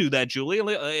show. And you knew that, Julie.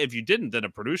 If you didn't, then a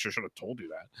producer should have told you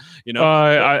that,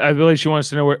 I believe she wants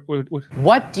to know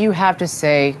what do you have to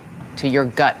say to your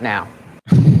gut now?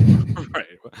 Right.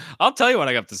 I'll tell you what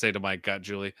I have to say to my gut,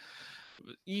 Julie.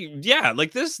 Yeah,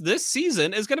 like this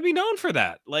season is going to be known for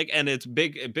that. Like, and it's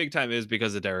big time is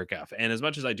because of Derek F. And as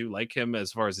much as I do like him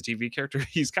as far as a TV character,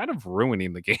 he's kind of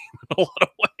ruining the game in a lot of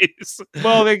ways.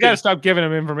 Well, they got to stop giving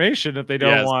him information if they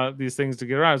don't want these things to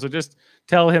get around. So just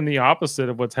tell him the opposite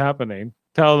of what's happening.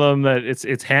 Tell them that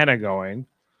it's Hannah going.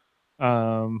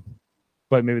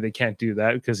 But maybe they can't do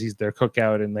that because he's their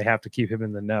cookout and they have to keep him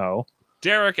in the know.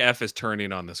 Derek F is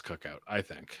turning on this cookout, I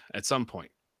think, at some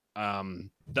point.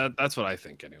 That's what I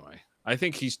think anyway. I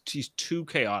think he's too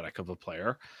chaotic of a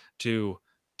player to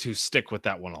stick with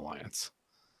that one alliance.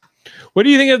 What do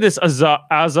you think of this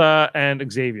Azah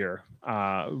and Xavier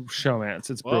showmance?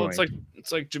 It's brewing.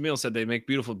 It's like Jamil said, they make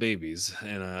beautiful babies,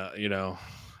 and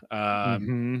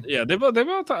Mhm. Yeah, they both.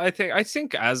 I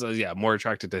think Asa, more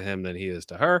attracted to him than he is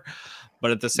to her,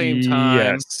 but at the same time,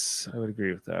 Yes, I would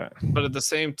agree with that.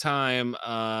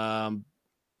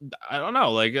 I don't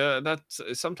know. Like that's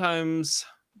sometimes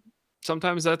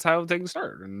that's how things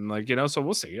start, and like so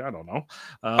we'll see. I don't know.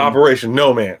 Operation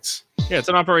Nomance. Yeah, it's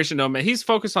an Operation No Man. He's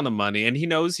focused on the money, and he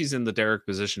knows he's in the Derek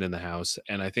position in the house,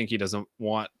 and I think he doesn't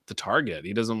want the target.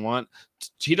 He doesn't want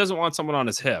someone on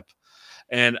his hip,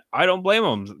 and I don't blame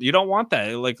him. You don't want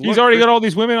that. Like He's already got all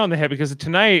these women on the head because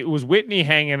tonight was Whitney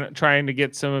trying to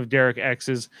get some of Derek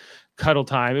X's cuddle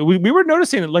time. We were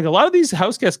noticing that like a lot of these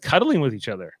house guests cuddling with each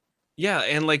other. Yeah,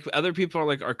 and like other people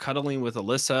are cuddling with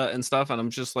Alyssa and stuff, and I'm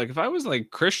just like, if I was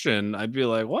like Christian, I'd be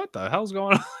like, what the hell's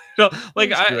going on?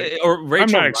 Like or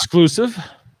Rachel. I'm not exclusive.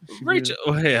 Rachel,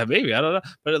 yeah, maybe I don't know,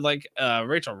 but like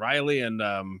Rachel Riley and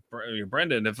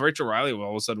Brendan. If Rachel Riley all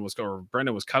of a sudden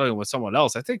Brendan was cuddling with someone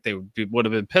else, I think they would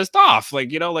have been pissed off. Like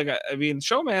I mean,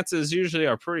 showmances usually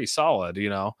are pretty solid.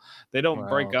 They don't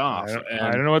break off.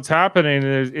 I don't know what's happening.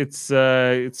 It's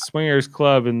swingers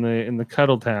club in the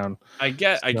Cuddle Town. I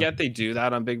get they do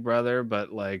that on Big Brother,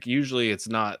 but like usually it's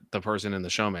not the person in the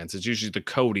showmance. It's usually the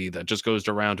Cody that just goes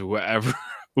around to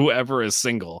whoever is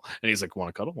single, and he's like,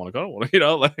 want to cuddle,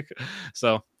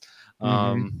 so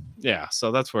yeah, so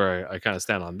that's where I kind of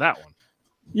stand on that one.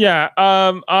 Yeah,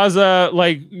 Asa,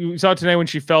 like you saw tonight when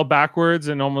she fell backwards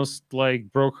and almost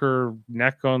like broke her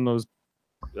neck on those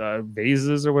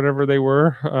vases or whatever they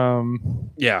were.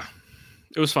 Yeah,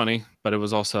 it was funny, but it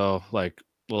was also like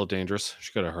a little dangerous.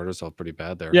 She could have hurt herself pretty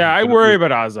bad there. Yeah, I worry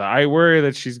about Asa. I worry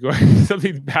that she's going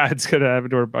something bad's gonna happen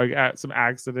to her, some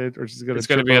accident, or she's gonna. It's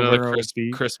gonna be another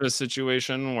Christmas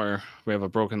situation where we have a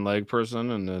broken leg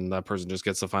person, and then that person just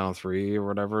gets the final 3 or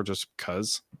whatever, just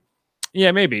cause.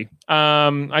 Yeah, maybe.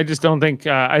 I just don't think.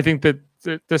 I think that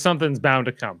there's something's bound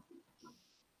to come.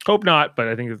 Hope not, but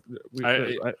I think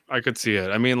I could see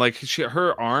it. I mean, like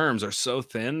her arms are so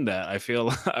thin that I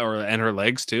feel, and her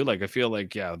legs too. Like I feel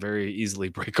like very easily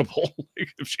breakable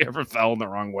if she ever fell in the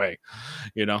wrong way,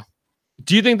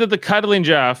 Do you think that the cuddling,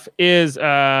 Jeff, is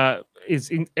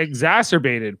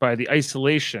exacerbated by the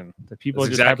isolation that people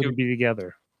just happen to be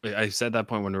together? I said that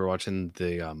point when we were watching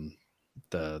the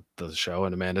show,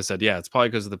 and Amanda said, yeah, it's probably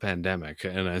because of the pandemic,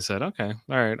 and I said, okay,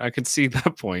 all right, I could see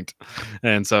that point.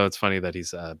 And so it's funny that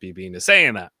he's BB is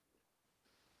saying that.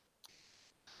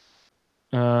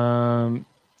 Well,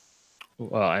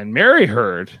 and Mary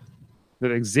heard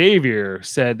that Xavier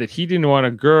said that he didn't want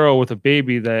a girl with a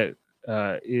baby. That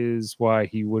is why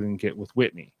he wouldn't get with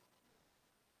Whitney.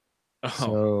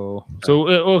 So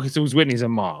it was Whitney's a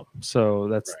mom. So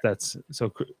that's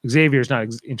so Xavier's not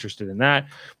interested in that,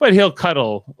 but he'll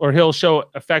cuddle or he'll show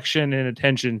affection and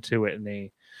attention to it.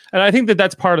 And I think that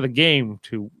that's part of the game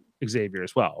to Xavier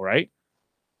as well, right?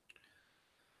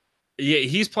 Yeah,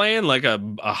 he's playing like a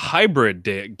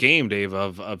hybrid game, Dave,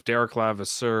 of Derek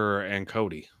Levasseur and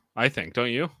Cody. I think,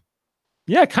 don't you?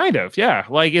 Yeah, kind of. Yeah,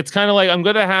 like it's kind of like I'm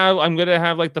gonna have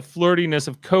like the flirtiness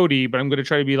of Cody, but I'm gonna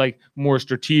try to be like more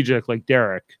strategic, like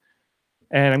Derek,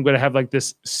 and I'm gonna have like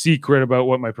this secret about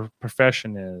what my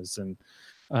profession is, and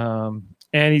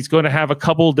he's going to have a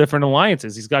couple different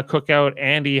alliances. He's got Cookout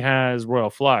and he has Royal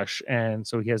Flush, and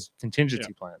so he has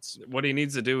contingency plans. What he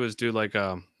needs to do is do like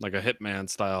a Hitman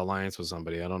style alliance with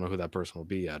somebody. I don't know who that person will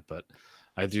be yet, but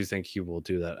I do think he will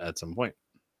do that at some point.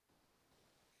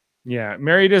 Yeah,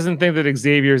 Mary doesn't think that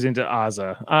Xavier's into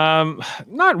Asa.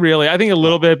 Not really. I think a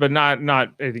little bit, but not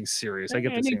anything serious. I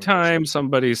get the same. Anytime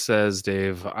somebody says,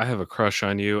 "Dave, I have a crush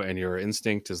on you," and your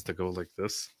instinct is to go like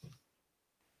this.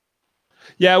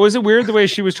 Yeah, was it weird the way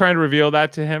she was trying to reveal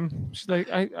that to him? She's like,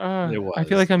 I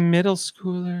feel like a middle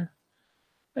schooler.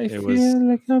 I feel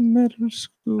like a middle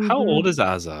schooler. How old is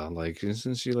Asa? Like,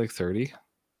 isn't she like 30?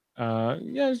 Yeah,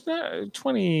 it's not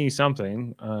 20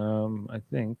 something. I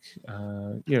think.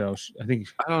 I think.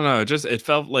 I don't know. It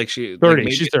felt like she 30.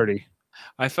 Like she's 30.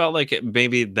 I felt like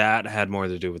maybe that had more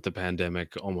to do with the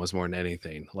pandemic, almost more than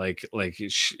anything. Like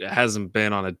she hasn't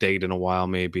been on a date in a while,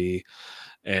 maybe.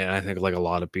 And I think like a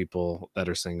lot of people that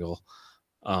are single,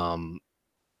 that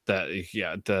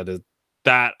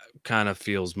kind of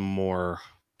feels more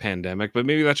pandemic. But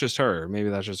maybe that's just her. Maybe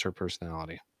that's just her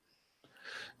personality.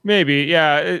 Maybe,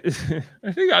 yeah.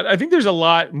 I think there's a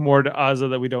lot more to Asa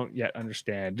that we don't yet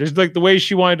understand. There's like the way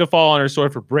she wanted to fall on her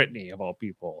sword for Brittany of all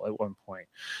people at one point,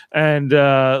 and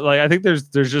I think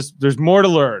there's more to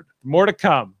learn, more to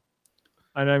come,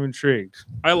 and I'm intrigued.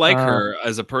 I like her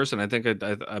as a person. I think,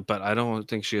 but I don't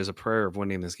think she has a prayer of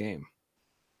winning this game.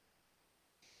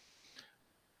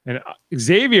 And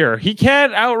Xavier, he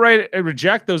can't outright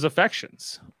reject those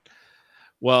affections.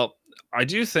 Well, I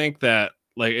do think that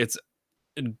like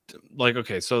like,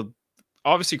 okay, so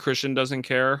obviously Christian doesn't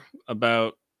care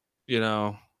about,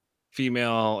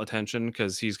 female attention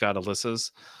because he's got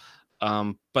Alyssa's.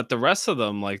 But the rest of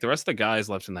them, like the rest of the guys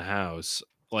left in the house,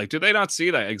 like, do they not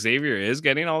see that Xavier is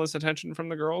getting all this attention from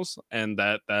the girls, and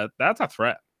that's a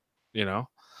threat, you know?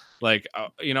 Like,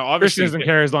 Christian obviously, doesn't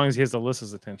care as long as he has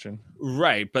Alyssa's attention.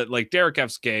 right? But like Derek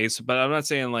F's gay, but I'm not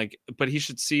saying like, but he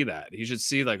should see that. He should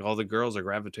see like all the girls are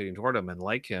gravitating toward him and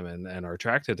like him and are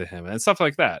attracted to him and stuff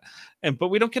like that. But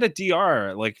we don't get a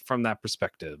DR like from that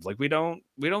perspective. Like we don't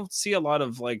see a lot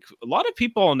of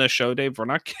people on this show, Dave. We're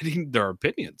not getting their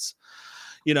opinions.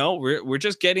 We're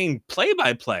just getting play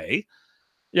by play.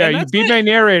 Yeah, you be my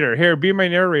narrator. Here, be my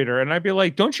narrator. And I'd be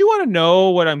like, don't you want to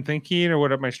know what I'm thinking or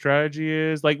what my strategy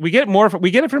is? Like, we get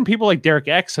it from people like Derek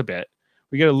X a bit.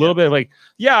 We get a little bit of like,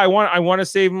 yeah, I want to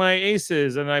save my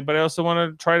aces, but I also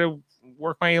want to try to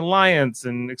work my alliance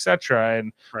and etc.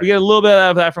 And we get a little bit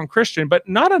of that from Christian, but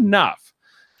not enough.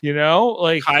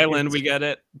 Like Kylan, we get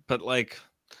it, but like,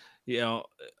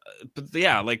 but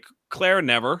yeah, like Claire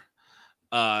never.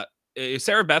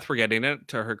 Sarah Beth, we're getting it,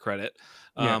 to her credit.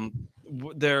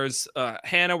 There's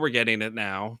Hannah, we're getting it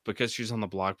now because she's on the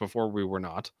block. Before we were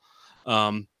not.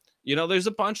 There's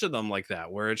a bunch of them like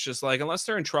that where it's just like, unless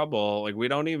they're in trouble, like we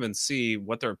don't even see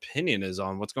what their opinion is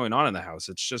on what's going on in the house.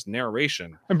 It's just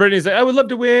narration. And Brittany's like, I would love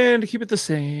to win to keep it the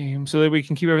same so that we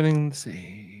can keep everything the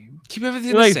same. Keep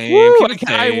everything like, the same. Keep it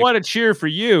I want to cheer for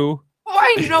you. Oh,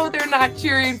 I know they're not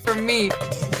cheering for me.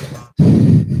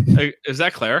 Is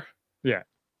that Claire? Yeah.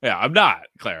 Yeah, I'm not,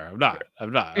 Claire. I'm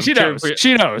not. She knows.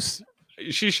 She knows.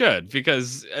 She should,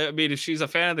 because I mean, if she's a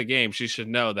fan of the game, she should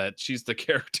know that she's the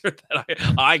character that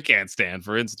I can't stand,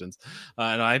 for instance,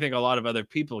 and I think a lot of other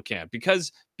people can't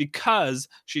because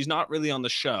she's not really on the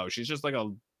show. She's just like a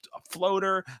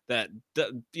floater that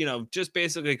just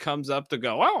basically comes up to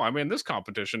go, oh, I'm in this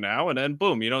competition now, and then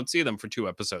boom, you don't see them for 2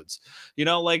 episodes.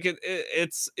 Like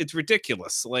it's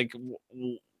ridiculous. Like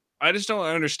I just don't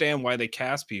understand why they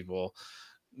cast people.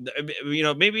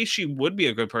 Maybe she would be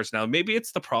a good personality. Maybe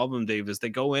it's the problem, Dave, is they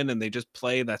go in and they just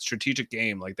play that strategic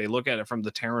game. Like they look at it from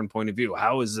the Terran point of view.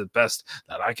 How is it best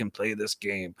that I can play this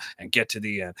game and get to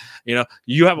the end?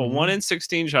 You have a 1 in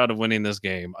 16 shot of winning this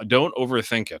game. Don't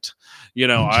overthink it.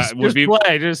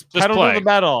 Just pedal play to the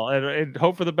metal and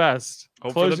hope for the best.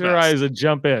 Close your eyes and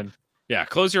jump in. Yeah,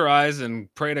 close your eyes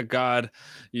and pray to God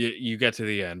you get to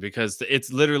the end, because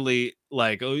it's literally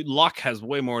like luck has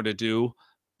way more to do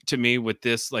to me with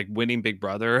this, like winning Big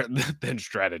Brother, than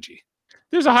strategy.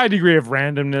 There's a high degree of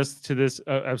randomness to this,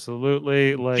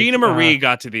 absolutely. Like Gina Marie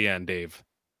got to the end, Dave.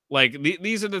 Like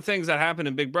these are the things that happened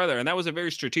in Big Brother, and that was a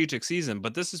very strategic season.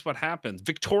 But this is what happens.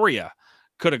 Victoria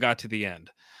could have got to the end.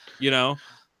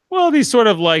 Well, these sort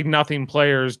of like nothing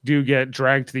players do get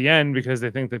dragged to the end because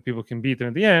they think that people can beat them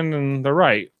at the end, and they're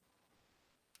right.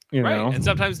 Right, and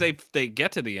sometimes they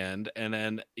get to the end, and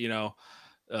then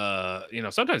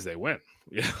sometimes they win.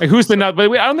 Like who's the nut? But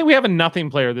I don't think we have a nothing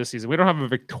player this season. We don't have a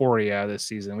Victoria this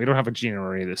season. We don't have a Gina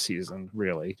Marie this season,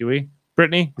 really. Do we?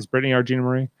 Brittany? Is Brittany our Gina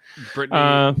Marie?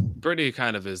 Brittany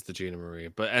kind of is the Gina Marie,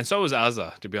 and so is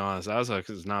Azza. To be honest, Azza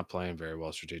is not playing very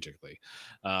well strategically.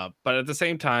 But at the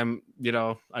same time,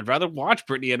 I'd rather watch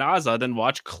Brittany and Azza than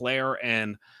watch Claire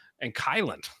and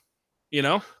Kylan.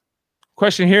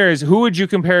 Question here is, who would you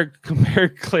compare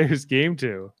Claire's game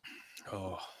to?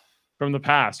 Oh. From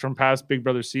past Big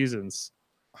Brother seasons.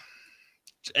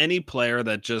 Any player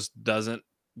that just doesn't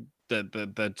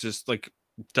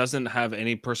doesn't have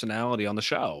any personality on the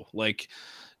show, like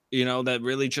that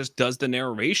really just does the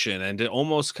narration, and it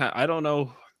almost I don't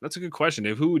know. That's a good question.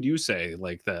 Who would you say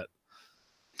like that?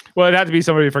 Well, it'd have to be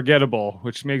somebody forgettable,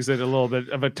 which makes it a little bit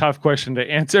of a tough question to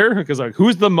answer, because like,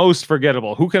 who's the most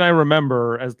forgettable? Who can I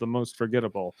remember as the most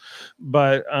forgettable?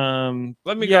 But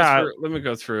let me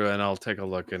go through and I'll take a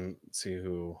look and see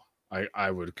who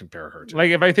I would compare her to.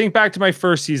 Like if I think back to my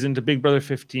first season, to Big Brother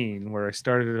 15, where I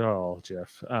started it all,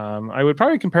 Jeff, I would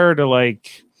probably compare her to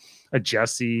like a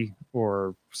Jessie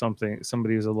or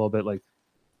somebody who's a little bit like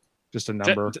just a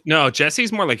number. No,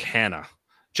 Jessie's more like Hannah.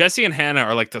 Jessie and Hannah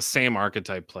are like the same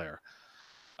archetype player.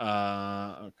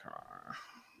 Okay.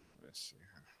 Let's see.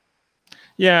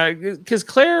 Yeah, because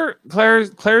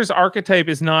Claire's archetype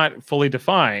is not fully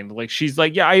defined. Like she's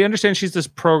like, yeah, I understand she's this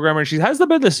programmer. She has a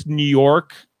bit of this New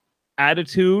York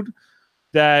attitude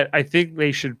that I think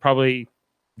they should probably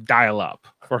dial up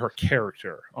for her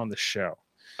character on the show.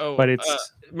 Oh, but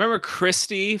it's remember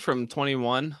Christy from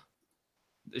 21?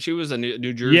 She was a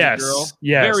New Jersey girl.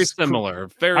 Yes, very similar.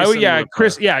 Very similar. Yeah,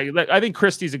 Chris. Yeah, I think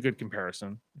Christy's a good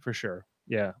comparison for sure.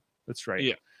 Yeah, that's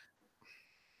right.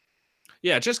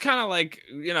 Yeah, just kind of like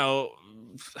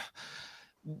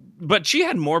but she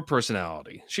had more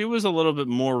personality. She was a little bit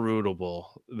more rootable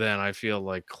than I feel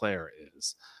like Claire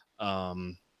is.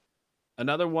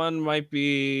 Another one might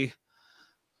be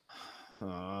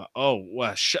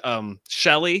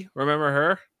Shelly. Remember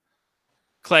her?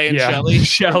 Clay and Shelly.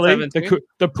 Shelly,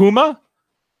 the Puma.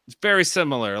 It's very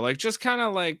similar, like just kind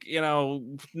of like, you know,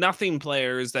 nothing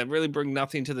players that really bring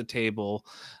nothing to the table.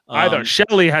 I thought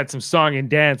Shelly had some song and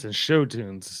dance and show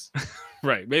tunes.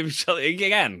 Right. Maybe Shelly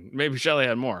again. Maybe Shelly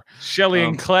had more. Shelly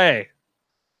and Clay.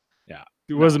 Yeah.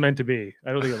 It wasn't meant to be.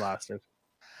 I don't think it lasted.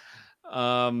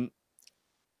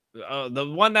 The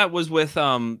one that was with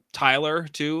Tyler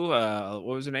too. What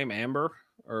was her name? Amber,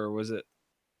 or was it?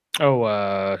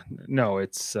 Oh, no,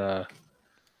 it's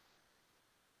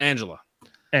Angela.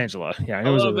 Angela, yeah,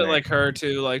 a little bit like her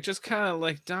too, like just kind of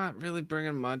like not really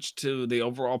bringing much to the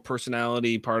overall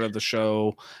personality part of the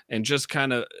show, and just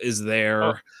kind of is there.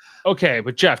 Oh, okay,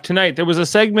 but Jeff, tonight there was a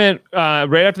segment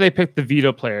right after they picked the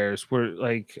veto players where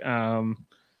like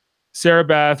Sarah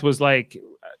Beth was like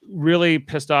really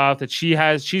pissed off that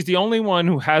she's the only one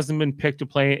who hasn't been picked to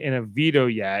play in a veto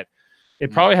yet.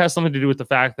 It probably has something to do with the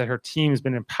fact that her team has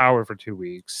been in power for 2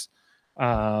 weeks.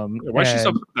 Why is she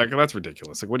so that's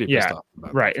ridiculous? Like, what are you pissed off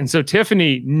about? Right. And so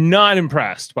Tiffany, not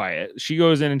impressed by it. She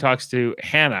goes in and talks to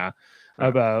Hannah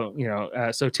about,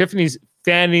 so Tiffany's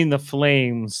fanning the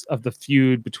flames of the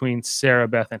feud between Sarah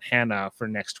Beth and Hannah for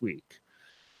next week.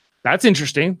 That's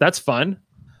interesting. That's fun.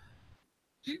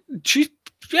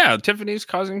 Tiffany's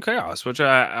causing chaos, which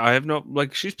I have no,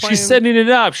 like, she's setting it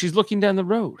up. She's looking down the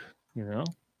road,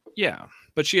 Yeah,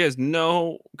 but she has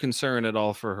no concern at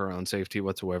all for her own safety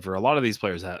whatsoever. A lot of these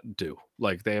players do.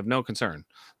 Like, they have no concern.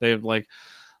 They have like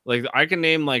I can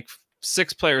name like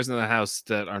 6 players in the house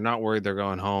that are not worried they're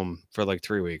going home for like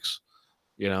 3 weeks,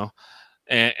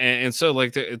 and so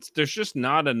like there's just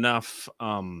not enough.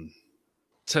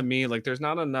 To me, like there's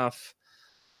not enough.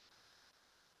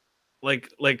 Like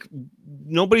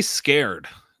nobody's scared.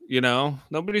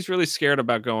 Nobody's really scared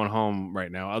about going home right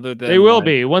now, other than they will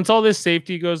be once all this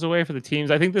safety goes away for the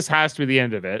teams. I think this has to be the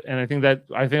end of it, and I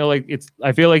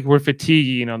feel like we're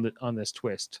fatiguing on this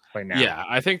twist right now. Yeah,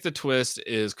 I think the twist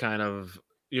is kind of,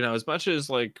 as much as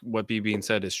like what B Bean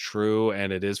said is true,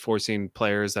 and it is forcing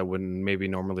players that wouldn't maybe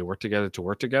normally work together to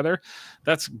work together.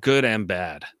 That's good and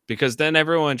bad, because then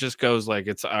everyone just goes like,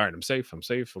 it's all right, I'm safe,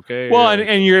 okay. Well,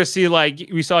 and you're gonna see, like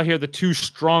we saw here, the 2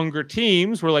 stronger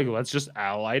teams were like, let's just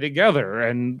ally together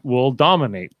and we'll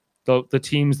dominate the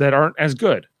teams that aren't as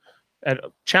good at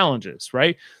challenges,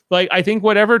 right? Like, I think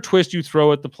whatever twist you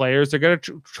throw at the players, they're gonna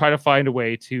try to find a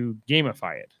way to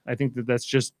gamify it. I think that's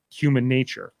just human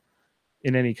nature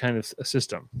in any kind of a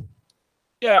system.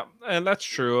 Yeah, and that's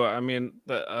true. I mean,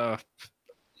 but at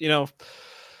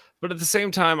the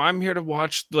same time, I'm here to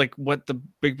watch like what the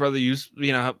Big Brother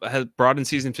has brought in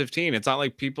season 15. It's not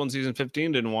like people in season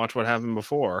 15 didn't watch what happened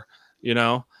before.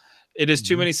 It is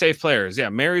too many safe players. Yeah,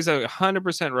 Mary's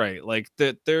 100% right. Like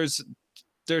there's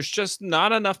just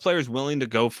not enough players willing to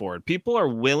go for it. People are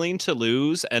willing to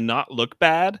lose and not look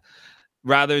bad,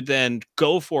 rather than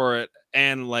go for it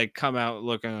and like come out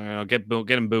looking, get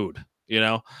him booed,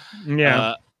 Yeah.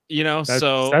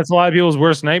 So that's a lot of people's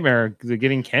worst nightmare,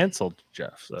 getting canceled,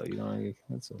 Jeff. So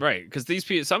right, because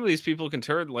some of these people can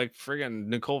turn, like friggin'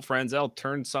 Nicole Franzel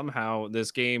turned somehow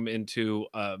this game into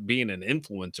being an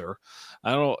influencer.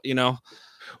 I don't,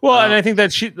 Well, and I think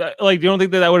that you don't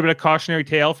think that would have been a cautionary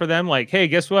tale for them? Like, hey,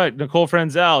 guess what? Nicole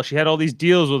Franzel, she had all these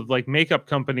deals with like makeup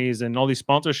companies and all these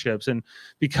sponsorships. And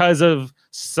because of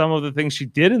some of the things she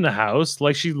did in the house,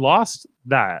 like she lost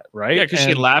that, right? Yeah, because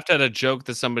she laughed at a joke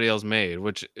that somebody else made,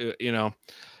 which,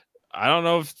 I don't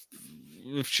know if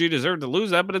she deserved to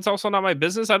lose that, but it's also not my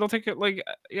business. I don't think at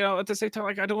the same time,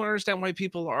 like, I don't understand why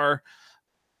people are,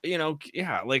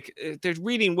 they're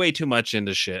reading way too much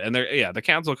into shit. And the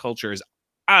cancel culture is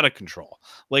out of control.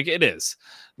 Like, it is.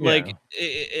 Like,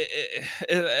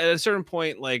 at a certain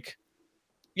point, like,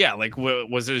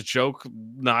 was his joke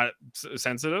not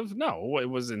sensitive? No, it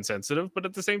was insensitive. But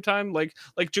at the same time, like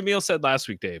Jamil said last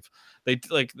week, Dave, they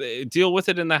deal with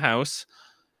it in the house,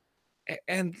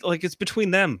 and like, it's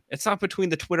between them. It's not between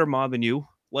the Twitter mob and you.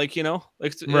 Like,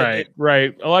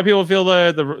 right. A lot of people feel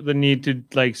the need to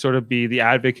like sort of be the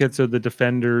advocates or the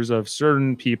defenders of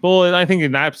certain people, and I think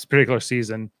in that particular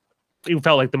season, it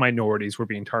felt like the minorities were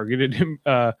being targeted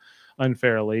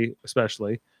unfairly,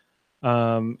 especially.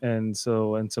 And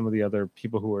some of the other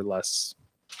people who were less,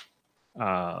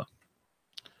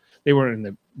 they weren't in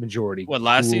the majority. What,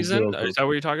 last season? Is that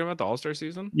what you're talking about? The All-Star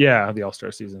season? Yeah, the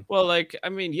All-Star season. Well, like, I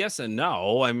mean, yes and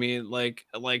no. I mean, like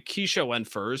Keisha went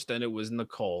first, and it was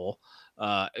Nicole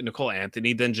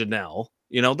Anthony, then Janelle.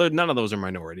 None of those are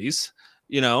minorities.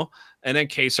 you know, and then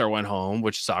Kaser went home,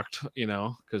 which sucked, you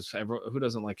know, because who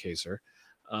doesn't like Kaser?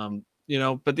 You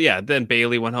know, but yeah, then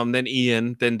Bailey went home, then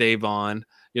Ian, then Davon,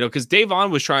 you know, because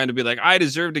Davon was trying to be like, I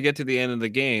deserve to get to the end of the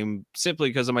game simply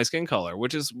because of my skin color,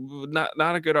 which is not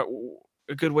a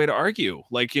good way to argue.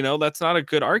 Like, you know, that's not a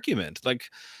good argument. Like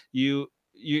you're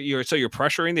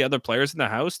pressuring the other players in the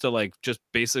house to like just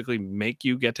basically make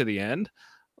you get to the end.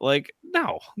 Like,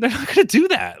 no, they're not gonna do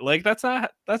that. Like that's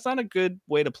not a good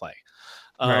way to play.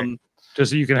 Right.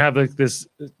 Just so you can have like this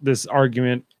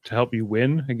argument to help you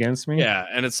win against me. Yeah,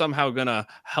 and it's somehow gonna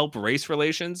help race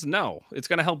relations. No, it's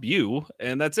gonna help you,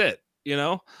 and that's it. You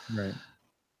know. Right.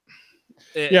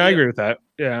 I agree with that.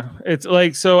 Yeah, it's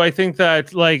like, so I think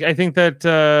that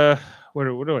what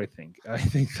do I think? I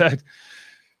think that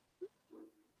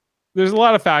there's a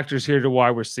lot of factors here to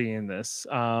why we're seeing this.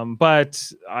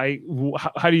 But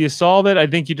how do you solve it? I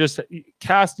think you just,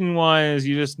 casting wise,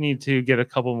 you just need to get a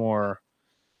couple more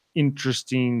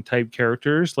interesting type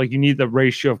characters. Like you need the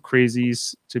ratio of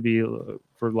crazies to be,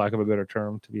 for lack of a better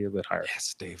term, to be a bit higher.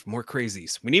 Yes, Dave, more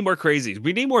crazies. We need more crazies.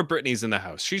 We need more Britneys in the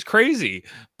house. She's crazy,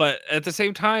 but at the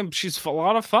same time, she's a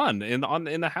lot of fun in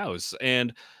the house.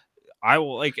 And I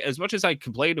will, like, as much as I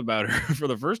complained about her for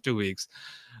the first 2 weeks,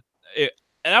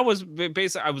 and I was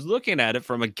basically, I was looking at it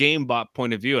from a game bot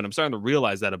point of view, and I'm starting to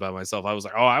realize that about myself. I was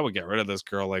like, oh, I would get rid of this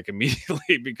girl like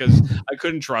immediately because I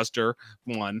couldn't trust her.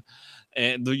 One,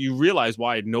 and you realize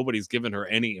why nobody's given her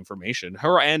any information.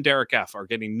 Her and Derek F are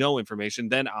getting no information.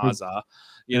 Then Azah,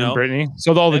 you know, Brittany.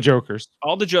 So all the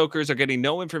Jokers are getting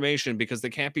no information because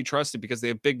they can't be trusted because they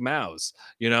have big mouths.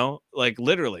 You know, like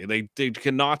literally, they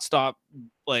cannot stop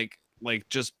like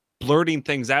just blurting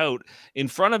things out in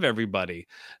front of everybody.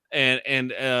 And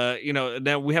you know,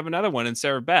 now we have another one in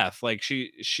Sarah Beth. Like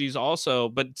she's also,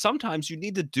 but sometimes you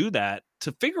need to do that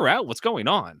to figure out what's going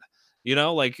on. You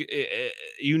know, like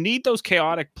you need those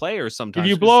chaotic players sometimes.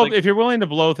 If you're willing to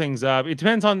blow things up, it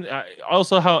depends on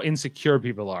also how insecure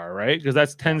people are, right? Because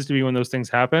that tends to be when those things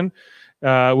happen.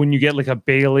 When you get like a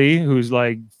Bailey who's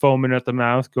like foaming at the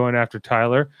mouth going after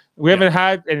Tyler. We haven't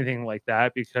had anything like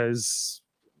that because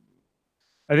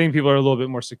I think people are a little bit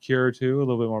more secure too, a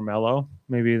little bit more mellow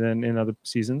maybe than in other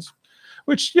seasons,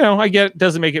 which, you know, I get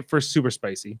doesn't make it for super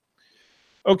spicy.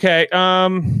 Okay.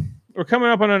 We're coming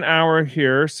up on an hour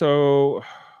here. So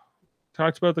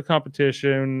talked about the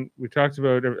competition. We talked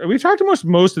about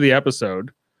most of the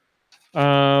episode.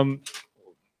 Do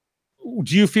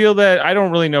you feel that, I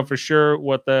don't really know for sure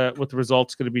what the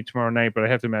result's going to be tomorrow night, but I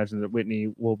have to imagine that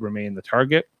Whitney will remain the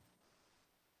target.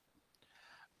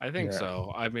 I think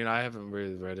so. I mean, I haven't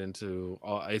really read into.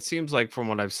 It seems like from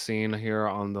what I've seen here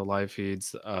on the live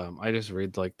feeds, I just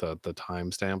read like the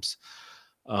timestamps.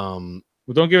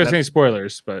 Well, don't give us any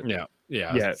spoilers, but yeah,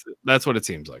 that's what it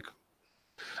seems like.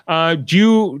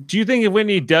 Do you think if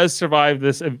Whitney does survive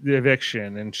this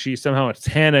eviction and it's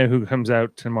Hannah who comes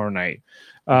out tomorrow night,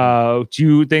 do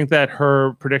you think that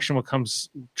her prediction will come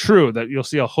true, that you'll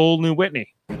see a whole new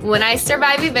Whitney? When I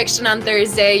survive eviction on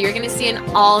Thursday, you're going to see an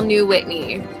all new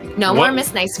Whitney. No more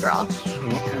Miss Nice Girl.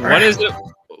 What is it?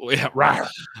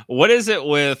 What is it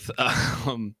with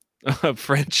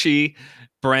Frenchie,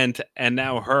 Brent, and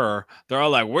now her? They're all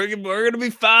like, we're gonna be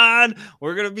fine,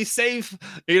 we're gonna be safe,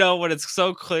 you know, when it's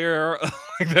so clear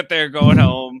that they're going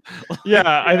home.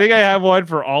 Yeah, I think I have one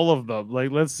for all of them.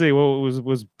 Like, let's see, what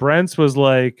was Brent's was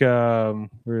like,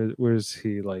 where's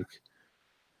he, like,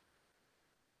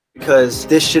 because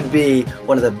this should be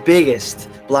one of the biggest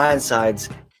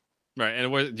blindsides. Right,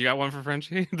 and do you got one for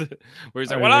Frenchie? Where he's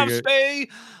like, "Well, I'm stay.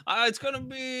 It's gonna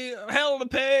be hell to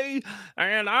pay,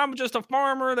 and I'm just a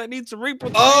farmer that needs to reap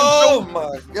with." Oh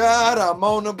my God, I'm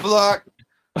on the block.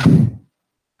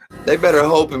 They better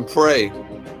hope and pray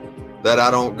that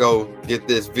I don't go get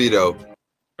this veto.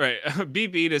 Right,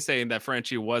 BB is saying that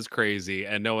Frenchie was crazy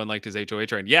and no one liked his HOH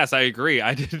train. Yes, I agree.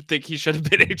 I didn't think he should have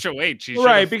been HOH.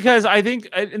 Right, because I think,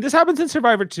 and this happens in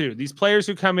Survivor too. These players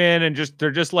who come in and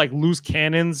they're just like loose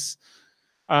cannons,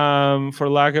 for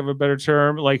lack of a better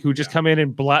term, like who just come in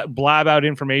and blab out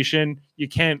information. You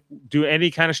can't do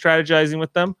any kind of strategizing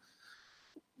with them.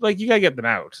 Like, you gotta get them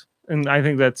out, and I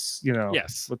think that's, you know.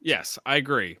 Yes, I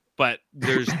agree. But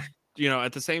there's. You know,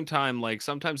 at the same time, like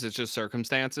sometimes it's just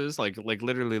circumstances. Like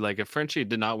literally, like if Frenchie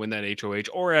did not win that HOH,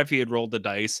 or if he had rolled the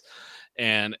dice,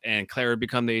 and Claire had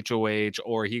become the HOH,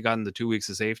 or he got in the 2 weeks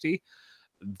of safety,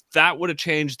 that would have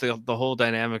changed the whole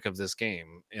dynamic of this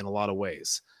game in a lot of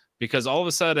ways. Because all of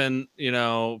a sudden, you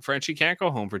know, Frenchie can't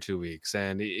go home for 2 weeks,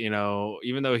 and you know,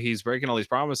 even though he's breaking all these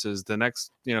promises, the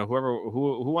next, you know,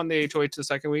 who won the HOH the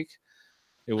second week,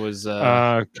 it was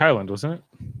Kyland, wasn't it?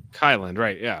 Kyland,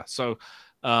 right? Yeah. So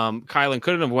Kylan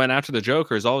couldn't have went after the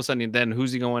Jokers. All of a sudden, then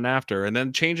who's he going after? And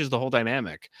then changes the whole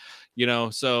dynamic,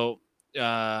 so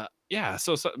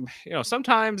so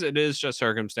sometimes it is just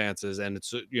circumstances, and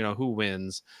it's who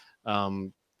wins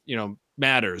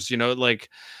matters,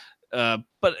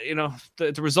 but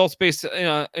the results based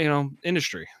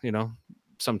industry,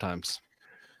 sometimes.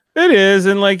 It is,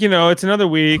 and it's another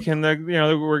week, and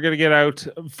we're gonna get out.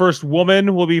 First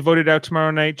woman will be voted out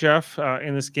tomorrow night, Jeff,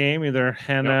 in this game, either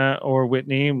Hannah or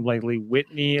Whitney. Likely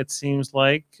Whitney, it seems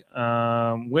like.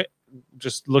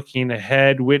 Just looking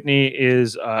ahead, Whitney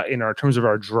is in our terms of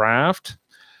our draft.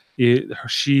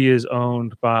 She is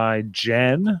owned by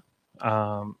Jen,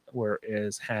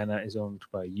 whereas Hannah is owned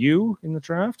by you in the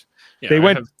draft. Yeah, they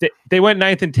went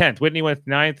 9th and 10th. Whitney went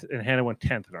 9th, and Hannah went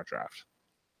 10th in our draft.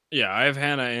 Yeah, I have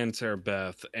Hannah and Sarah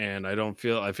Beth, and I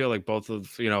feel like both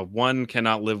of one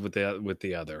cannot live with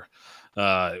the other.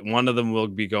 One of them will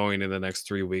be going in the next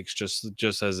 3 weeks,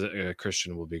 just as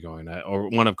Christian will be going, or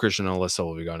one of Christian and Alyssa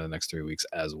will be going in the next 3 weeks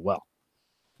as well.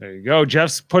 There you go.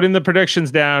 Jeff's putting the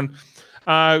predictions down.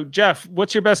 Jeff,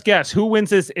 what's your best guess? Who wins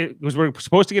this? We're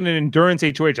supposed to get an endurance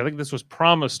HOH. I think this was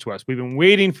promised to us. We've been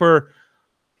waiting for.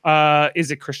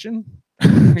 Is it Christian?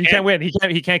 He can't win.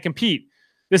 He can't compete.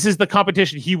 This is the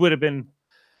competition he would have been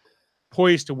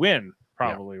poised to win,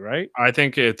 probably, right? I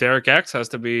think Derek X has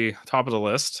to be top of the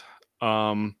list.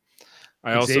 I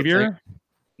also think,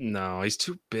 no, he's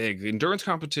too big. Endurance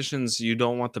competitions, you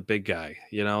don't want the big guy.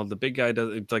 The big guy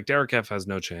does, like Derek F has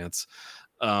no chance.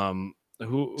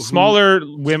 Smaller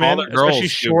women, especially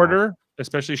shorter.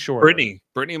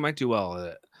 Brittany might do well at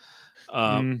it.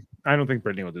 I don't think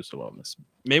Brittany will do so well in this.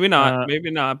 Maybe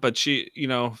not. But she,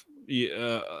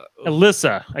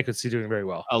 Alyssa, I could see doing very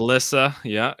well. Alyssa,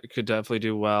 yeah, could definitely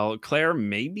do well. Claire,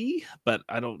 maybe, but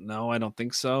I don't know. I don't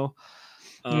think so.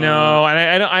 No,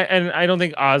 and I don't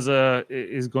think Azza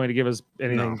is going to give us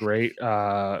anything great.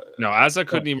 No, Azza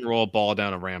couldn't even roll a ball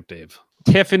down a ramp, Dave.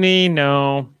 Tiffany,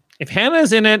 no. If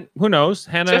Hannah's in it, who knows?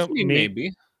 Hannah, Tiffany,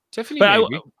 maybe. Tiffany, but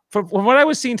maybe. From what I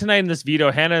was seeing tonight in this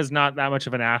video, Hannah is not that much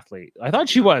of an athlete. I thought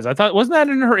she was. Wasn't that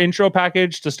in her intro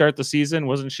package to start the season?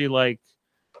 Wasn't she like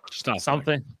she's not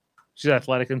something? athletic. She's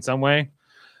athletic in some way.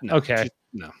 No, okay.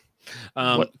 No.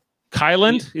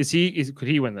 Kyland, could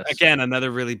he win this? Again,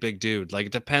 another really big dude. Like,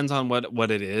 it depends on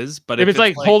what it is. But if it's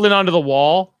like holding onto the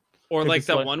wall, or like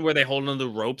that one where they hold onto the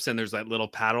ropes and there's that little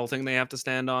paddle thing they have to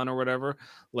stand on or whatever,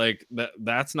 like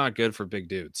that's not good for big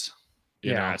dudes.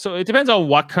 You know? So it depends on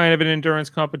what kind of an endurance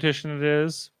competition it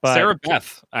is. But Sarah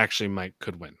Beth actually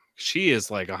could win. She is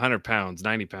like 100 pounds,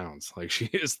 90 pounds. Like, she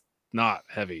is not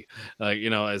heavy. Like,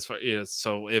 as far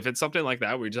so if it's something like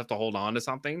that where you just have to hold on to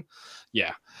something,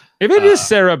 yeah. If it is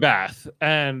Sarah Beth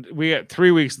and we get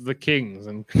 3 weeks of the Kings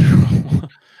and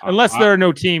unless there are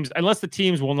no teams, unless the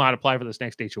teams will not apply for this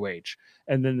next HOH,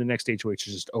 and then the next HOH is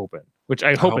just open, which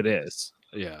I hope it is.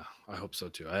 Yeah, I hope so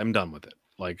too. I'm done with it.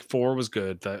 Like, 4 was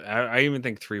good. I even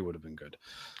think 3 would have been good.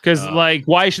 Because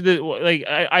why should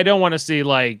I don't want to see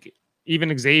like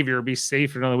even Xavier be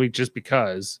safe for another week just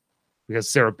because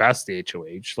Sarah Beth's the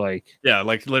HOH. Like, yeah,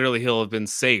 like literally he'll have been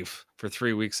safe for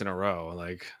 3 weeks in a row.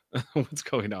 Like, what's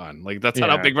going on? Like, that's not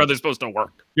how Big Brother's supposed to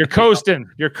work. You're coasting.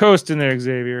 You're coasting there,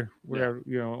 Xavier. Where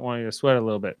you want you to sweat a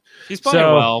little bit. He's playing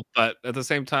well, but at the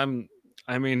same time,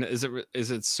 I mean, is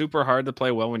it super hard to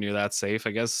play well when you're that safe?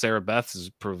 I guess Sarah Beth has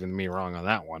proven me wrong on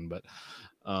that one, but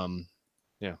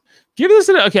yeah. Give this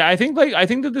I think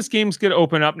that this game's gonna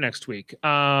open up next week.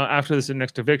 After this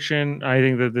next eviction, I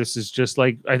think that this is just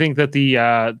like I think that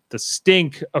the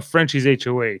stink of Frenchie's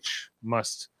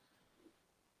HOH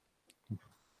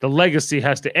the legacy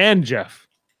has to end, Jeff.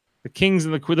 The Kings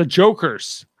and the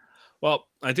Jokers. Well,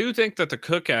 I do think that the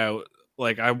cookout,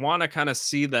 like, I want to kind of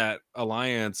see that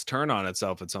alliance turn on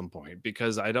itself at some point,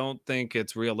 because I don't think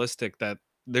it's realistic that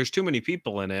there's too many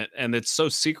people in it and it's so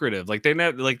secretive. Like,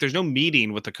 there's no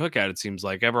meeting with the cookout, it seems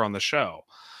like, ever on the show.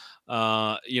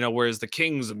 Whereas the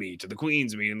Kings meet and the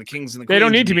Queens meet and the Kings and the Queens, they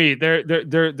don't need to meet.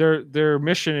 Their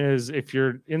mission is, if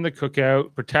you're in the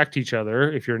cookout, protect each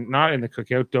other. If you're not in the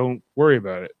cookout, don't worry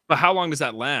about it. But how long does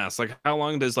that last? Like, how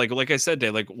long does, like I said,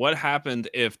 Dave, like, what happened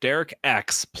if Derek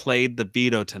X played the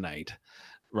veto tonight,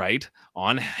 right,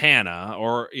 on Hannah,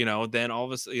 or then all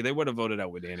of a sudden they would have voted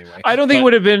out Whitney anyway. I don't think it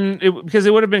would have been because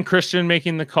it would have been Christian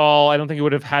making the call. I don't think it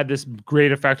would have had this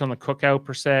great effect on the cookout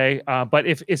per se. But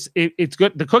if it's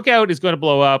good, the cookout is going to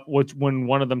blow up when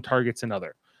one of them targets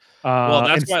another. Well,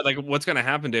 that's why, like, what's going to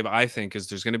happen, Dave, I think, is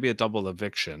there's going to be a double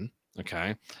eviction.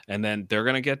 Okay. And then they're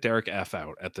going to get Derek F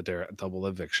out at the double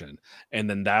eviction. And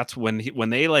then that's when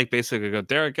they like basically go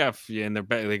Derek F and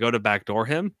they go to backdoor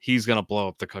him, he's going to blow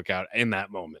up the cookout in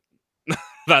that moment.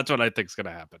 That's what I think is going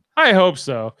to happen. I hope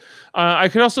so. I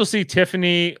could also see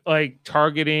Tiffany like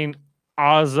targeting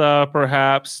Azza,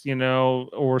 perhaps,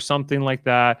 or something like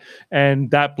that, and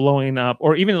that blowing up,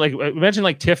 or even like imagine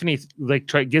like Tiffany like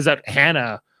gives out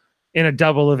Hannah in a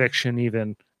double eviction,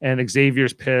 even, and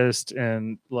Xavier's pissed,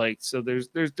 and like so. There's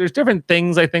different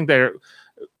things I think that are,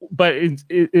 but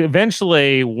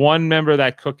eventually one member of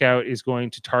that cookout is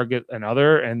going to target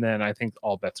another, and then I think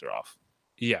all bets are off.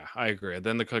 Yeah, I agree.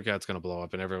 Then the cookout's going to blow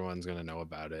up and everyone's going to know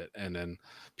about it. And then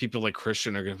people like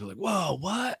Christian are going to be like, whoa,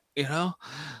 what? And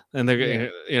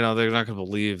they're, they're not going to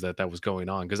believe that was going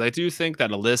on. Because I do think that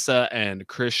Alyssa and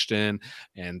Christian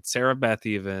and Sarah Beth,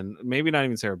 even, maybe not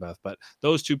even Sarah Beth, but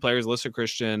those two players, Alyssa,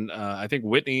 Christian, I think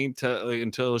Whitney,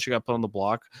 until she got put on the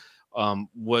block,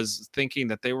 was thinking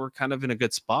that they were kind of in a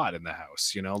good spot in the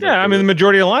house, Yeah, I mean, the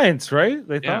majority alliance, right?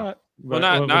 They thought. Well,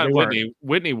 not Whitney.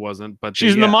 Whitney wasn't, but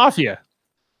she's in the mafia.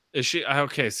 Is she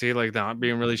okay? See, like not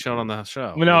being really shown on the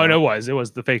show. No, it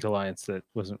was the fake alliance that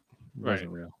wasn't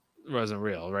real. Wasn't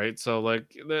real, right? So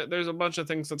like, there's a bunch of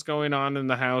things that's going on in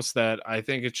the house that I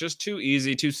think it's just too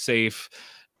easy, too safe.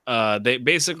 They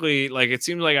basically like it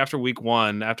seemed like after week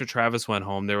 1, after Travis went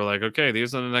home, they were like, okay,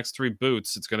 these are the next 3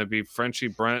 boots. It's gonna be Frenchie,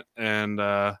 Brent, and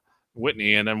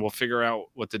Whitney, and then we'll figure out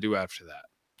what to do after that.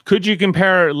 Could you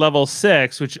compare level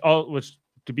 6, which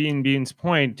to Bean's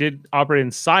point, did operate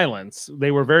in silence? They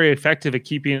were very effective at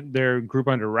keeping their group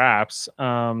under wraps,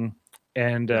 and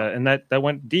that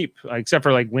went deep, except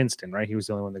for like Winston, right? He was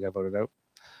the only one that got voted out.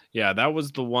 Yeah, that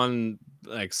was the one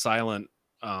like silent.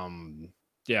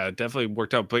 Yeah, it definitely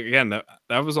worked out. But again,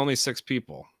 that was only 6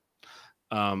 people.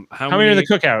 How many are in the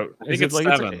cookout? I think it's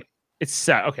 7. It's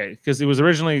set. Okay, because it was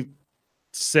originally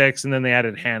 6, and then they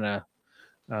added Hannah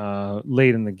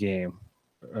late in the game.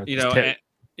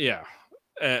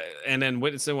 And then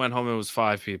Winston went home. It was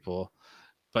 5 people,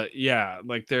 but yeah,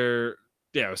 like so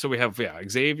we have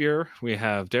Xavier, we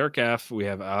have Derek F, we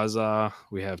have Azza,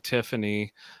 we have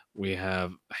Tiffany, we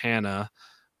have Hannah.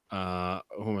 Who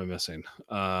am I missing?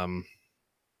 Feel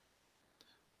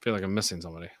like I'm missing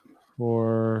somebody.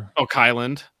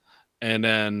 Kyland, and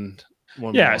then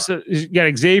one more. So you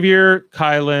got Xavier,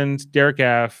 Kyland, Derek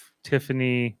F,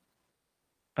 Tiffany,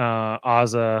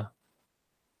 Azza,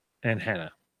 and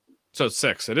Hannah. So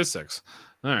 6. It is 6.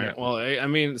 All right. Yeah. Well, I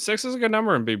mean, 6 is a good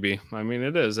number in BB. I mean,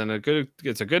 it is, and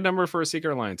it's a good number for a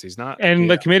Secret Alliance. He's not, and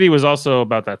the committee was also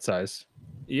about that size.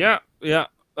 Yeah.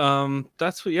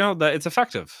 That's what that it's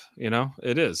effective.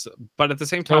 It is. But at the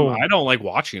same time, I don't like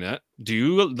watching it. Do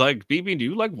you like BB? Do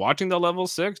you like watching the level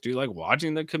 6? Do you like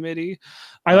watching the committee?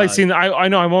 I like seeing. I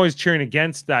know I'm always cheering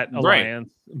against that alliance,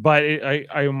 but I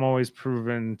am always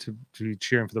proven to be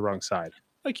cheering for the wrong side.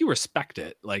 Like you respect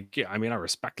it. Like, yeah, I mean, I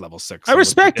respect level 6. I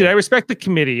respect it. I respect the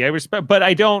committee. But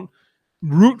I don't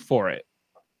root for it.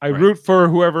 I root for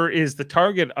whoever is the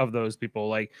target of those people.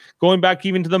 Like going back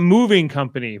even to the moving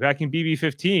company back in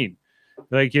BB15,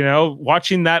 like,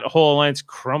 watching that whole alliance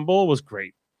crumble was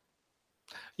great.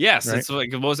 Yes, right? It's like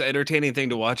the most entertaining thing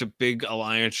to watch a big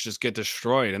alliance just get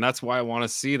destroyed. And that's why I want to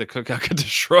see the cookout get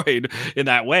destroyed in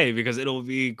that way, because it'll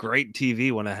be great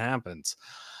TV when it happens.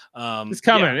 It's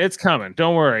coming. Yeah. It's coming.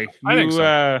 Don't worry. I think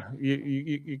so.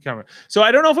 You coming. So I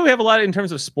don't know if we have a lot in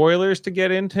terms of spoilers to get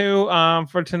into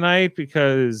for tonight,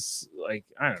 because like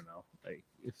I don't know, like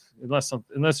unless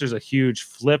there's a huge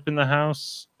flip in the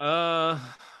house.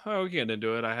 We can get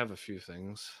into it. I have a few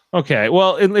things. Okay.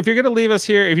 Well, if you're going to leave us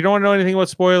here, if you don't want to know anything about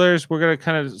spoilers, we're going to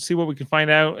kind of see what we can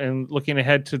find out and looking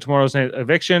ahead to tomorrow's night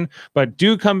eviction. But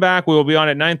do come back. We will be on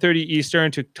at 9:30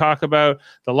 Eastern to talk about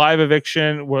the live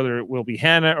eviction, whether it will be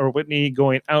Hannah or Whitney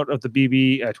going out of the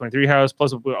BB 23 house.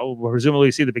 Plus, we'll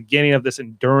presumably see the beginning of this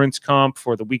endurance comp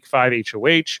for the Week 5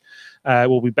 HOH.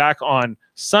 We'll be back on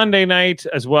Sunday night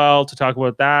as well to talk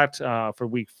about that for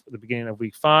the beginning of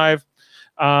Week 5.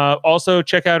 Also,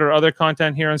 check out our other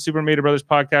content here on Super Mario Brothers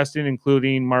Podcasting,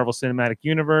 including Marvel Cinematic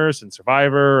Universe and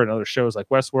Survivor and other shows like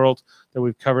Westworld that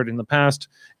we've covered in the past,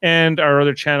 and our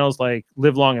other channels like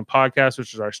Live Long and Podcast,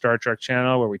 which is our Star Trek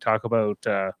channel, where we talk about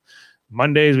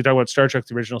Mondays, we talk about Star Trek,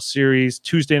 the original series.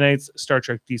 Tuesday nights, Star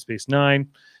Trek Deep Space Nine.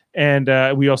 And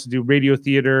we also do radio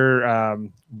theater,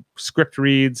 script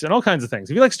reads, and all kinds of things.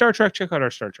 If you like Star Trek, check out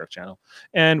our Star Trek channel.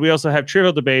 And we also have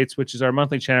Trivial Debates, which is our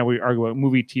monthly channel where we argue about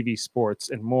movie, TV, sports,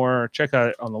 and more. Check out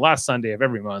it on the last Sunday of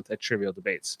every month at Trivial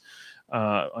Debates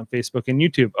on Facebook and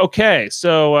YouTube. Okay,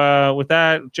 so with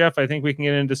that, Jeff, I think we can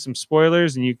get into some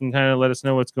spoilers, and you can kind of let us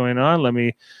know what's going on. Let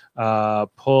me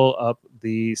pull up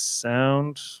the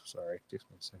sound. Sorry, takes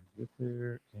me a second to get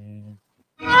there. And...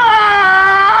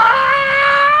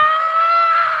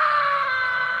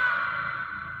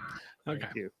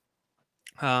 Okay.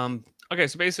 Okay,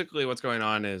 so basically what's going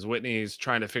on is Whitney's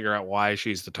trying to figure out why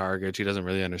she's the target. She doesn't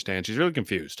really understand. She's really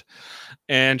confused.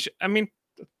 And I mean,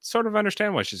 sort of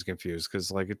understand why she's confused,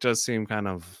 because like it does seem kind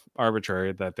of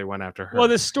arbitrary that they went after her. Well,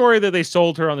 the story that they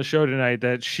sold her on the show tonight,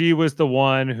 that she was the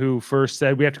one who first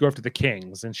said we have to go after the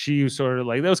Kings, and she was sort of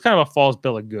like, that was kind of a false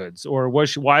bill of goods. Or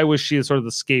was she, why was she sort of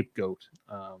the scapegoat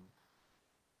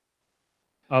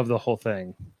of the whole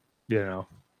thing, you know?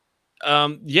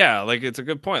 Yeah, like it's a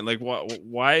good point. Like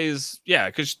why is, yeah,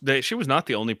 because she was not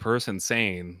the only person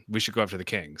saying we should go after the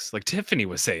Kings. Like Tiffany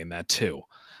was saying that too.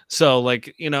 So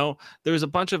like, you know, there's a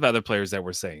bunch of other players that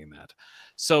were saying that.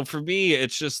 So for me,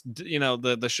 it's just, you know,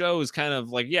 the show is kind of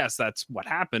like, yes, that's what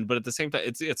happened, but at the same time,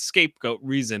 it's scapegoat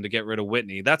reason to get rid of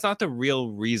Whitney. That's not the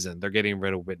real reason they're getting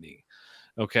rid of Whitney.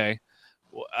 Okay.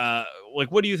 Like,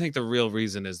 what do you think the real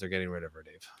reason is they're getting rid of her,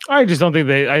 Dave? I just don't think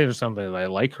they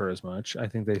like her as much. I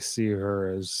think they see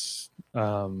her as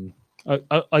like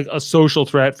a social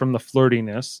threat from the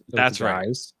flirtiness. That's right.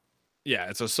 Guys. Yeah,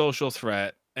 it's a social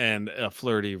threat and a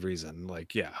flirty reason.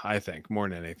 Like, yeah, I think more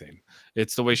than anything,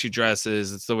 it's the way she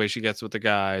dresses, it's the way she gets with the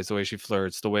guys, the way she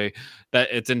flirts, the way that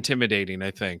it's intimidating,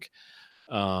 I think.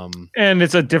 And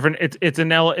it's a different, it's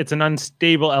an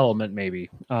unstable element maybe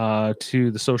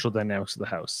to the social dynamics of the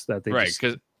house that they right,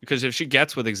 because if she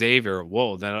gets with Xavier,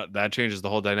 whoa, then that changes the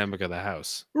whole dynamic of the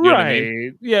house. You right. know what I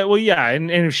mean? Yeah. Well, yeah. And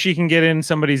if she can get in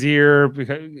somebody's ear,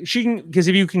 because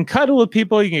if you can cuddle with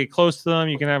people, you can get close to them,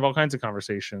 you can have all kinds of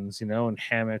conversations, you know, and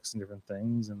hammocks and different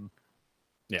things. And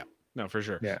yeah. No, for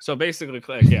sure. Yeah. So basically,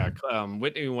 yeah,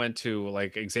 Whitney went to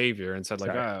like Xavier and said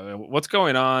like, what's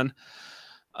going on?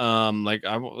 Like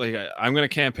I'm gonna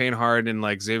campaign hard, and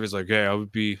like Xavier's like, hey, I'll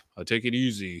take it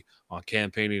easy on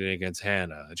campaigning against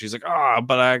Hannah, and she's like,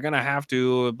 but I'm gonna have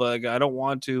to, but like, I don't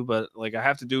want to, but like I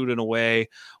have to do it in a way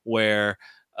where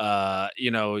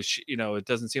it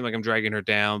doesn't seem like I'm dragging her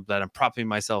down, that I'm propping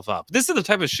myself up. This is the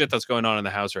type of shit that's going on in the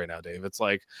house right now, Dave. It's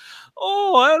like,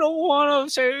 I don't want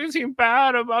to say anything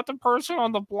bad about the person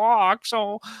on the block,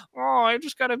 so I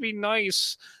just gotta be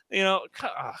nice,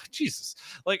 Jesus,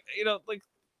 like, like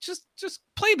just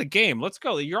play the game. Let's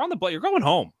go. You're on the block. You're going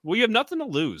home. Well, you have nothing to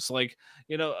lose. Like,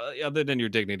 other than your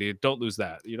dignity. Don't lose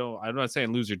that. I'm not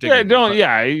saying lose your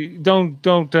dignity.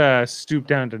 Don't stoop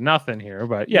down to nothing here.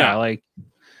 But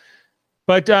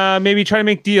But maybe try to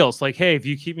make deals. Like, hey, if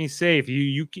you keep me safe,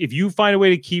 if you find a way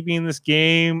to keep me in this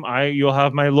game, you'll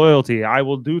have my loyalty. I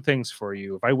will do things for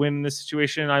you. If I win in this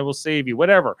situation, I will save you.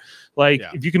 Whatever. Like,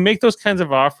 if you can make those kinds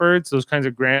of offers, those kinds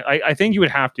of I think you would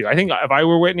have to. I think if I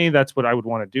were Whitney, that's what I would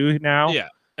want to do now. Yeah.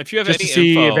 If you have just any to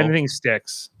see info, if anything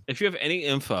sticks. If you have any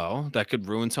info that could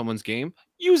ruin someone's game,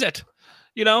 use it.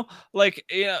 And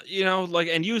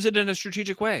use it in a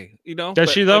strategic way.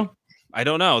 Does she though? I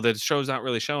don't know. The show's not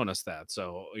really showing us that.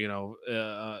 So,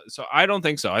 so I don't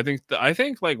think so. I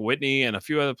think like Whitney and a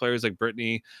few other players like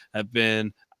Brittany have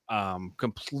been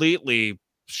completely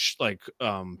shut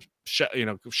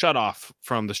off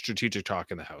from the strategic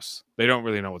talk in the house. They don't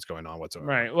really know what's going on whatsoever.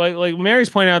 Right. Like Mary's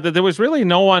pointed out that there was really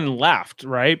no one left,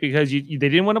 right? Because they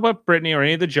didn't want to put Brittany or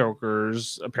any of the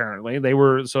Jokers, apparently. They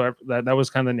were, so that was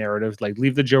kind of the narrative, like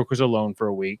leave the Jokers alone for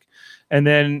a week. And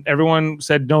then everyone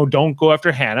said, no, don't go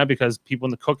after Hannah because people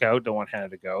in the cookout don't want Hannah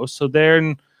to go. So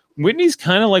then Whitney's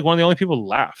kind of like one of the only people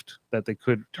left that they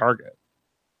could target.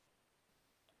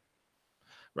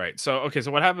 Right. So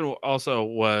what happened also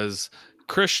was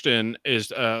Christian is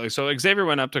so Xavier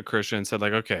went up to Christian and said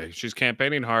like, okay, she's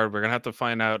campaigning hard. We're gonna have to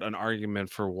find out an argument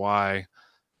for why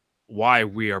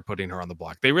we are putting her on the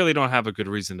block. They really don't have a good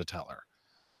reason to tell her.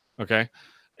 Okay.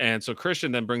 And so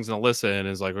Christian then brings in Alyssa and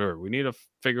is like, we need to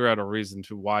figure out a reason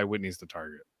to why Whitney's the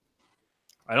target.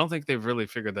 I don't think they've really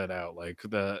figured that out. Like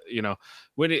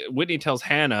Whitney tells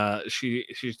Hannah she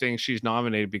thinks she's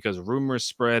nominated because rumors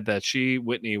spread that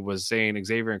Whitney was saying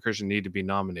Xavier and Christian need to be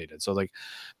nominated. So like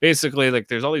basically like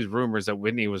there's all these rumors that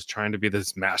Whitney was trying to be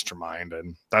this mastermind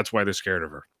and that's why they're scared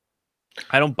of her.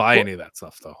 I don't buy any of that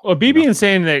stuff though. Well, BB is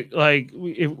saying that like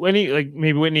if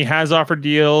maybe Whitney has offered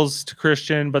deals to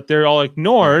Christian, but they're all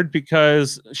ignored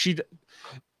because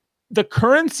the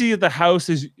currency of the house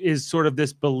is sort of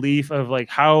this belief of like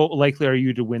how likely are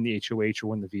you to win the HOH or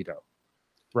win the veto,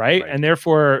 right? And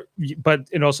therefore, but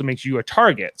it also makes you a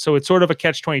target. So it's sort of a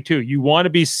catch-22. You want to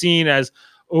be seen as,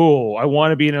 I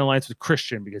want to be in an alliance with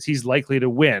Christian because he's likely to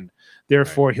win.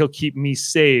 Therefore, he'll keep me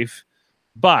safe.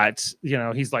 But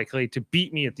he's likely to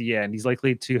beat me at the end. He's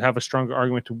likely to have a stronger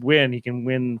argument to win. He can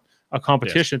win a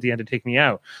competition at the end to take me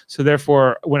out. So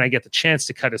therefore, when I get the chance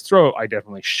to cut his throat, I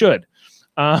definitely should.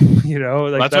 That's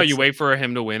why you wait for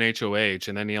him to win HOH,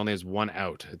 and then he only has one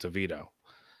out. It's a veto.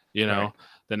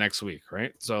 the next week,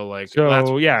 right? So like,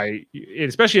 So yeah,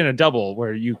 especially in a double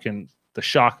where you can the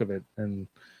shock of it and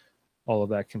all of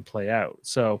that can play out.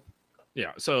 So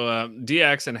yeah. So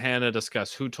DX and Hannah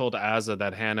discuss who told Azza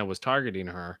that Hannah was targeting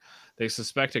her. They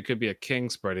suspect it could be a king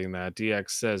spreading that.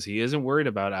 DX says he isn't worried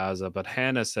about Azza, but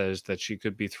Hannah says that she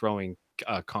could be throwing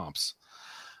comps.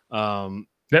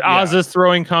 That Azza's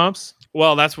throwing comps?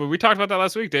 Well, that's what we talked about that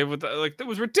last week, Dave. With like, that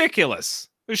was ridiculous.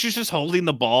 She's just holding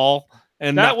the ball,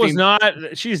 and that was not.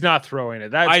 She's not throwing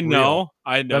it. That's I know, real.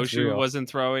 I know That's she real. wasn't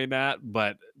throwing that,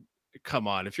 but come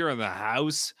on, if you're in the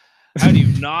house, how do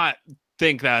you not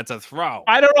think that's a throw?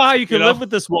 I don't know how you can You live know? with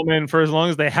this woman for as long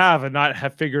as they have and not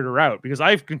have figured her out, because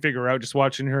I can figure out just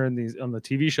watching her on the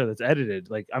TV show that's edited.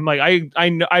 Like I'm like I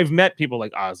know I've met people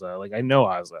like Azza, like I know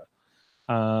Azza,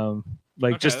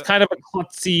 like Okay. just kind of a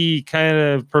klutzy kind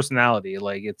of personality.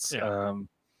 Like it's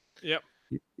Yep.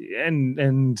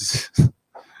 and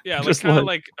Yeah, like just kind of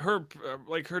like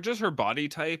her body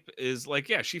type is like,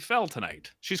 yeah, she fell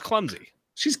tonight. She's clumsy.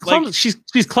 she's Like- clumsy,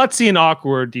 she's klutzy and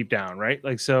awkward deep down, right?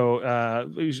 Like so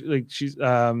like she's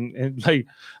and like,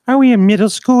 are we in middle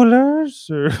schoolers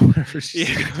or whatever she's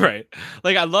Yeah, right.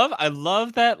 Like I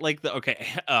love that. Like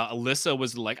Alyssa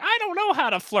was like, I don't know how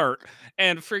to flirt,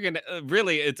 and freaking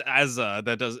really, it's Azza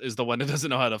that is the one that doesn't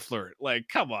know how to flirt. Like,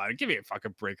 come on, give me a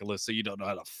fucking break, Alyssa. You don't know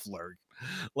how to flirt.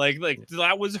 Like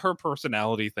that was her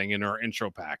personality thing in her intro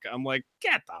pack. I'm like,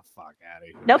 get the fuck out of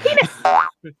here. No penis.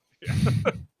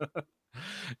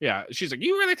 Yeah, she's like,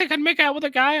 you really think I'd make out with a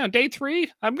guy on day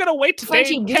 3? I'm gonna wait to day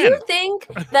Frenchie, do 10. you think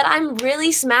that I'm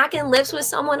really smacking lips with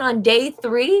someone on day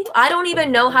 3? I don't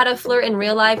even know how to flirt in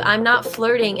real life. I'm not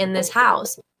flirting in this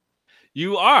house.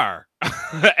 You are.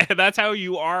 And that's how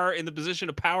you are in the position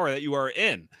of power that you are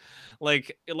in.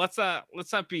 Like, let's not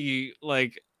be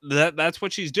like that's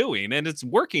what she's doing, and it's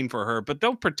working for her, but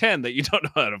don't pretend that you don't know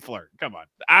how to flirt. Come on.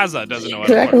 Azza doesn't know how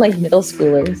to You're acting flirt. like middle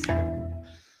schoolers.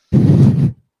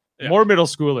 Yeah. more middle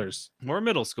schoolers. More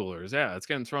middle schoolers. Yeah, it's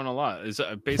getting thrown a lot. Is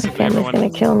basically Family's everyone. gonna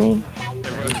kill me.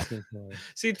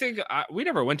 See, we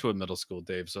never went to a middle school,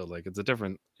 Dave. So like, it's a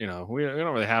different. We don't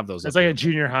really have those. It's up like here. a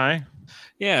junior high.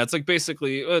 Yeah, it's like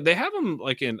basically they have them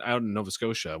like out in Nova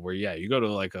Scotia, where you go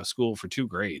to like a school for 2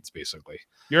 grades, basically.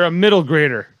 You're a middle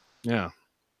grader. Yeah.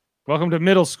 Welcome to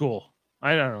middle school.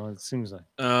 I don't know. It seems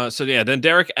like. So yeah, then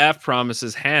Derek F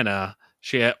promises Hannah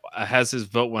she has his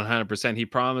vote 100%. He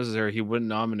promises her he wouldn't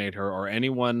nominate her or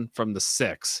anyone from the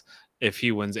 6 if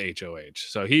he wins HOH.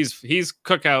 So he's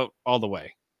cookout all the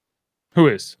way. Who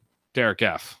is? Derek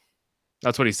F.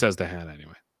 That's what he says to Hannah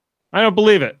anyway. I don't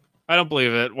believe it. I don't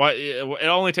believe it. Why? It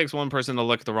only takes one person to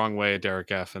look the wrong way at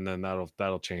Derek F, and then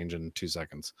that'll change in 2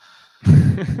 seconds.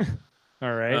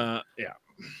 All right. Yeah.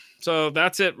 So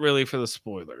that's it really for the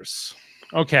spoilers.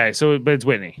 Okay. So, but it's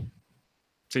Whitney.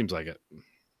 Seems like it.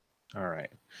 All right.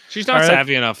 She's not All right.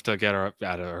 savvy enough to get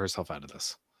herself out of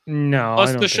this. No. Plus,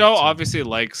 I don't the think show so. obviously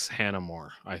likes Hannah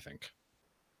more, I think.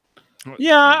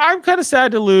 Yeah, I'm kind of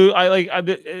sad to lose.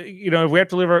 If we have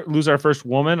to lose our first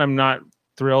woman, I'm not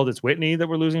thrilled. It's Whitney that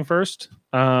we're losing first.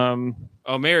 Oh,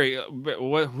 Mary,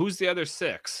 who's the other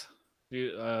 6?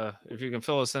 If you can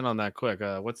fill us in on that quick,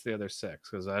 what's the other 6?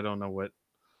 Because I don't know what.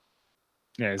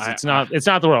 Yeah, it's not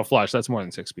the Royal Flush. That's more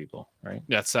than 6 people, right?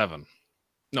 Yeah, 7.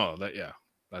 No,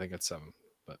 I think it's 7.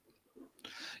 But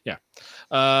yeah,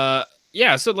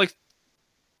 yeah. So like,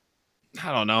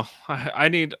 I don't know. I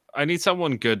need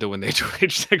someone good to win the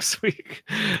HOH next week.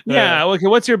 Yeah. Okay.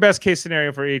 What's your best case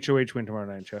scenario for HOH win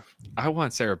tomorrow night, Jeff? I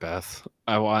want Sarah Beth.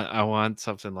 I want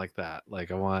something like that.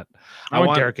 Like I want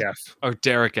Derek F. or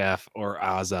Derek F. or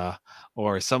Azza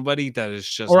or somebody that is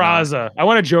just Or not- Azza. I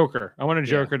want a Joker. I want a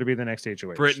Joker to be the next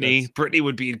HOH. Brittany. Brittany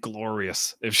would be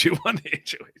glorious if she won the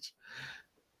HOH.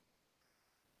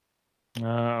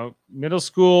 Middle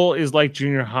school is like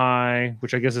junior high,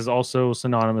 which I guess is also a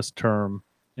synonymous term,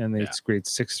 and it's grades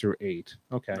 6 through 8.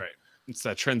 Okay. Right. It's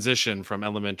that transition from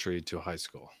elementary to high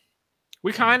school.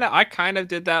 I kind of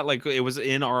did that. Like it was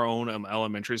in our own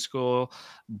elementary school,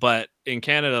 but in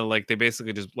Canada, like they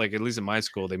basically just like, at least in my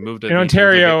school, they moved it In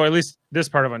Ontario, at least this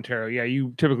part of Ontario, yeah,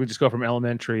 you typically just go from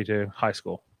elementary to high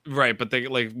school. Right, but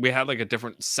we had like a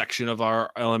different section of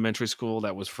our elementary school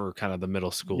that was for kind of the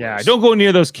middle school. Yeah, don't go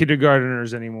near those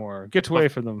kindergarteners anymore. Get away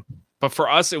from them. But for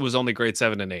us, it was only grade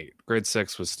 7 and 8. Grade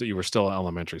 6 you were still in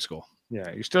elementary school.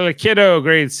 Yeah, you're still a kiddo,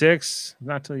 grade 6.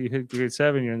 Not till you hit grade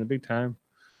 7, you're in the big time.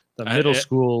 The middle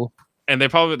school. And they're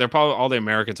probably all the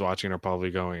Americans watching are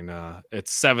probably going,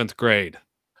 it's 7th grade.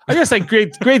 I guess like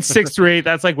grade 6 through 8,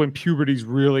 that's like when puberty's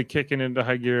really kicking into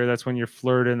high gear. That's when you're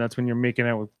flirting. That's when you're making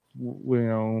out with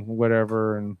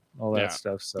whatever and all that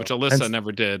stuff. So which Alyssa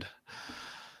never did.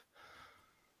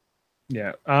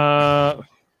 Yeah.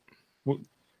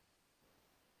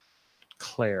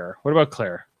 Claire. What about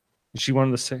Claire? Is she one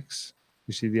of the 6?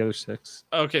 You see the other 6?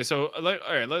 Okay, so like,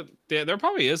 all right, there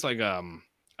probably is like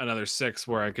another 6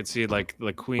 where I could see like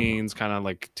the queens, kind of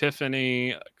like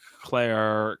Tiffany,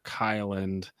 Claire,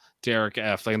 Kyland, Derek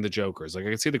F, like, and the Jokers. Like I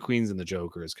could see the queens and the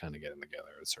Jokers kind of getting together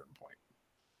at a certain point.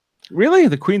 Really,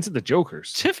 the queens and the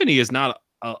Jokers? Tiffany is not.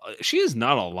 She is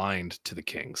not aligned to the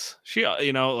Kings. She,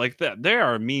 like that. There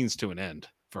are means to an end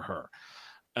for her.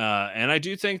 And I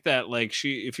do think that, like,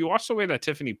 if you watch the way that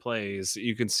Tiffany plays,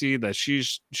 you can see that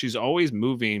she's always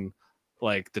moving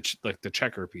like the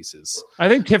checker pieces. I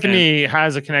think Tiffany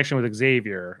has a connection with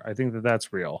Xavier. I think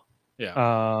that's real.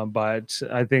 Yeah. But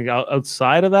I think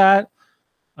outside of that,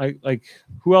 I like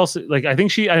who else? Like, I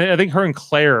think her and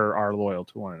Claire are loyal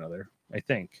to one another. I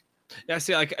think. Yeah,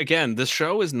 see, like, again, this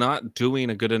show is not doing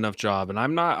a good enough job, and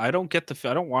I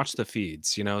don't watch the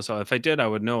feeds, so if I did, I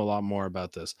would know a lot more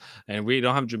about this. And we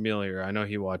don't have Jamil here. I know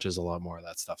he watches a lot more of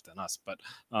that stuff than us, but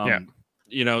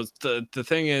the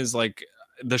thing is, like,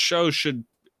 the show should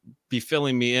be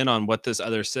filling me in on what this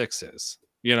other 6 is,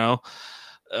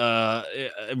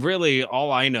 really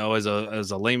all I know as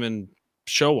a layman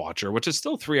show watcher, which is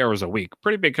still 3 hours a week,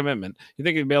 pretty big commitment. You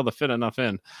think you'd be able to fit enough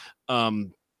in?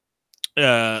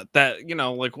 That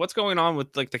like, what's going on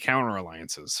with like the counter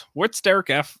alliances? What's Derek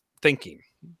F thinking?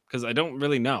 Because I don't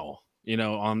really know,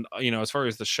 on as far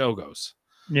as the show goes.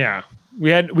 Yeah, we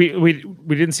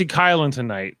didn't see Kylan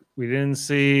tonight. We didn't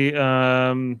see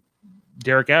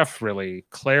Derek F really.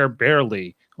 Claire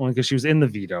barely, only because she was in the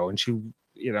veto, and she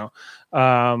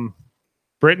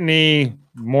Brittany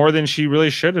more than she really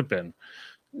should have been.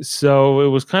 So it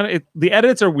was kind of the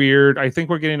edits are weird. I think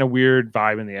we're getting a weird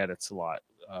vibe in the edits a lot.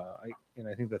 And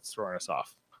I think that's throwing us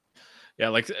off. Yeah,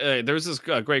 like there's this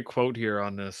great quote here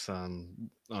on this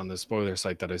spoiler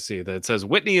site that I see that says,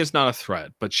 Whitney is not a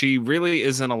threat, but she really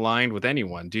isn't aligned with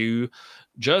anyone. Do you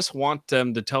just want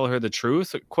them to tell her the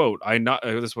truth? Quote,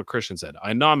 this is what Christian said.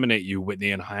 I nominate you,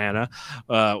 Whitney and Hannah.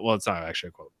 Well, it's not actually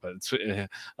a quote, but it's,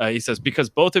 he says, because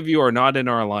both of you are not in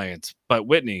our alliance. But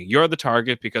Whitney, you're the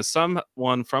target because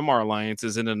someone from our alliance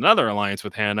is in another alliance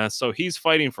with Hannah, so he's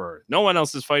fighting for her. No one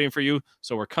else is fighting for you,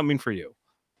 so we're coming for you.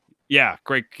 Yeah,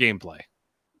 great gameplay.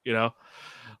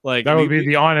 Like that would be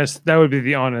the honest. That would be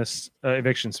the honest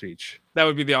eviction speech. That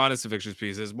would be the honest eviction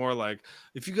speech. It's more like,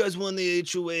 if you guys won the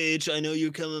HOH, I know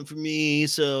you're coming for me.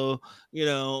 So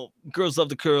girls love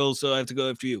the curls, so I have to go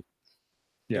after you.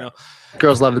 Yeah,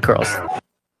 girls love the curls.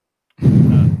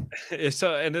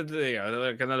 So, and then,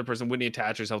 like another person, Whitney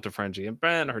attached herself to Frenchie and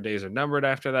Brent. Her days are numbered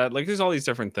after that. Like, there's all these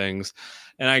different things,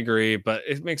 and I agree, but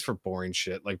it makes for boring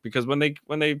shit. Like, because when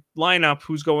they line up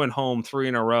who's going home 3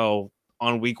 in a row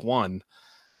on week 1,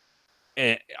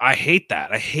 and I hate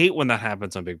that. I hate when that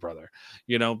happens on Big Brother,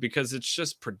 because it's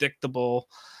just predictable,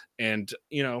 and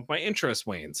my interest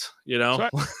wanes. So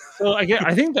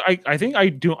I think I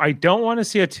don't want to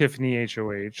see a Tiffany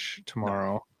HOH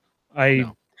tomorrow.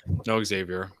 No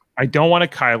Xavier. I don't want a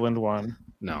Kyland one.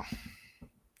 No.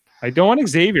 I don't want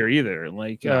Xavier either.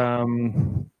 Like,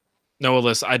 no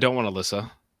Alyssa. I don't want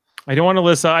Alyssa. I don't want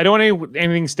Alyssa. I don't want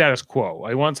anything status quo.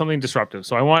 I want something disruptive.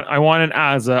 So I want an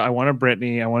Azza. I want a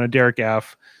Brittany. I want a Derek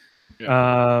F.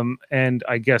 Yeah. And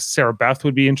I guess Sarah Beth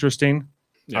would be interesting.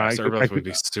 Yeah, Sarah Beth would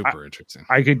be super interesting.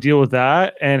 I could deal with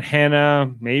that. And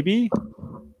Hannah, maybe.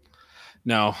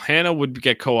 No, Hannah would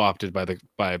get co-opted by the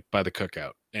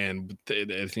cookout. And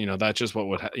that's just what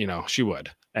would she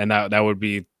would, and that would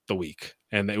be the week,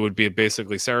 and it would be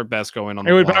basically Sarah Beth going on.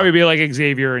 It would probably be like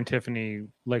Xavier and Tiffany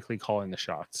likely calling the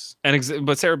shots,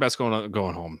 but Sarah Beth going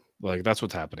home. Like, that's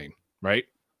what's happening, right?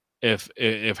 If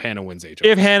Hannah wins HOH,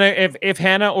 if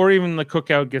Hannah or even the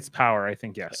cookout gets power, I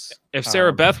think yes. If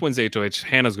Sarah Beth wins HOH,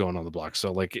 Hannah's going on the block.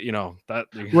 So that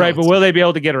right, but will they be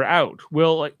able to get her out?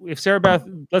 If Sarah Beth,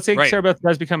 let's say Sarah Beth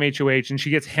does become HOH and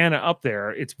she gets Hannah up there,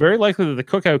 it's very likely that the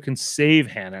cookout can save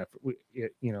Hannah,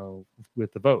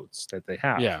 with the votes that they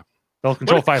have. Yeah, they'll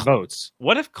control 5 votes.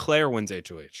 What if Claire wins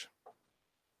HOH?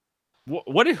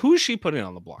 Who is she putting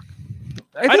on the block?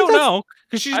 I don't know,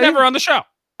 because she's never on the show.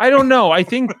 I don't know. I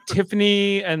think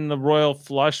Tiffany and the Royal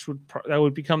Flush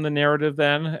would become the narrative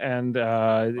then, and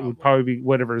it would probably be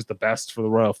whatever is the best for the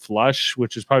Royal Flush,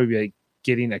 which is probably like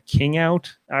getting a king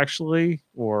out, actually,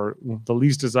 or the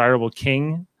least desirable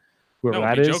king, whoever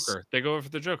that is. Joker. They go over for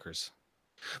the Jokers.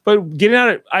 But getting out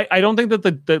of I don't think that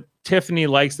the Tiffany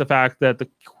likes the fact that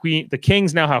the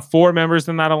Kings now have 4 members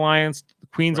in that alliance. The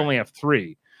Queens only have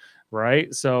 3.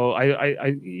 Right, so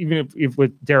I even if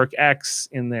with Derek X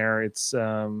in there, it's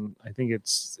I think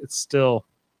it's still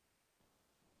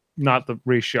not the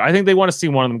ratio. I think they want to see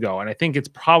one of them go, and I think it's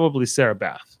probably Sarah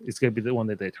Beth. It's going to be the one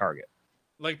that they target.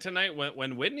 like tonight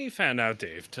when Whitney found out,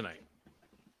 Dave, tonight,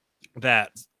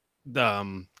 that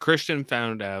Christian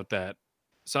found out that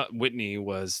Whitney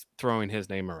was throwing his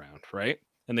name around, right?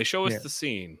 And they show us the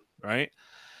scene, right,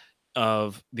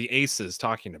 of the Aces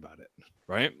talking about it,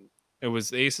 right? It was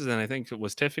the Aces, and I think it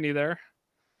was Tiffany there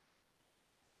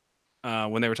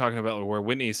when they were talking about where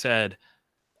Whitney said,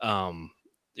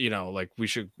 you know, like we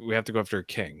have to go after a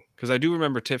king, because I do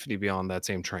remember Tiffany being on that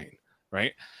same train,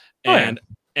 right? And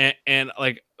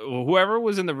like whoever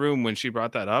was in the room when she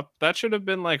brought that up, that should have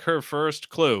been like her first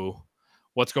clue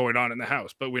what's going on in the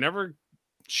house. But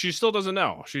she still doesn't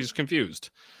know. She's confused.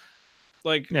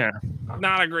 Like,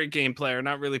 not a great game player,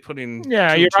 not really putting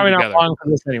you're probably not wrong for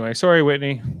this anyway. Sorry,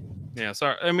 Whitney. Yeah,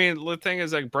 sorry. I mean, the thing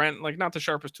is, like, Brent, like, not the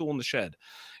sharpest tool in the shed,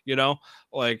 you know.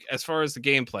 Like, as far as the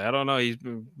gameplay, I don't know. He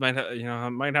might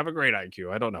have a great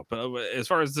IQ. I don't know, but as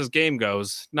far as this game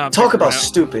goes, not talk about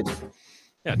stupid.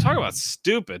 Yeah, talk about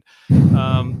stupid.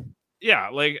 Yeah,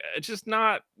 like it's just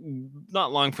not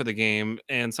long for the game,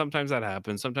 and sometimes that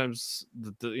happens. Sometimes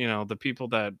the people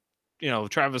that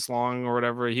Travis Long or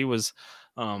whatever, he was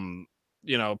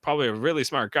probably a really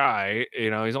smart guy.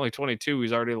 He's only 22.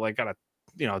 He's already like got a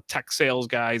tech sales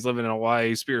guy. He's living in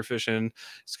Hawaii, spearfishing.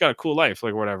 He's got a cool life,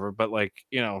 like whatever. But like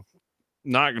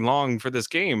not long for this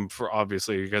game, for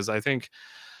obviously, because I think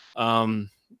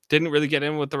didn't really get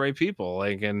in with the right people,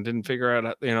 like, and didn't figure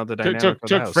out the dynamic.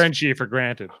 Took Frenchie for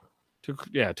granted.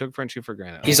 Took Frenchie for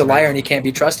granted. He's a liar and he can't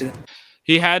be trusted.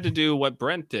 He had to do what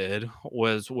Brent did,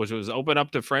 which was open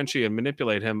up to Frenchie and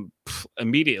manipulate him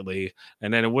immediately,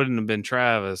 and then it wouldn't have been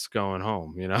Travis going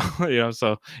home,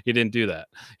 So he didn't do that.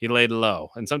 He laid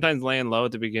low, and sometimes laying low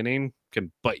at the beginning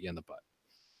can bite you in the butt.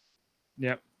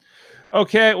 Yep.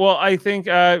 Okay, well, I think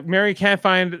Mary can't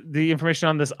find the information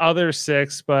on this other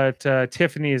 6, but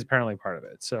Tiffany is apparently part of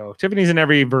it. So Tiffany's in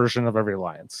every version of every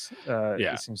alliance.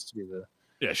 It seems to be the.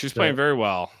 Yeah, she's playing very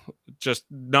well. Just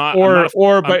not. Will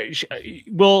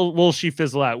she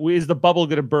fizzle out? Is the bubble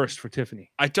going to burst for Tiffany?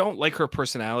 I don't like her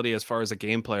personality as far as a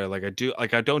game player. Like I do.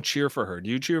 Like I don't cheer for her. Do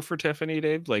you cheer for Tiffany,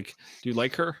 Dave? Like, do you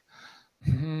like her?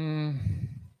 I'm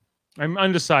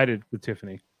undecided with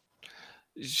Tiffany.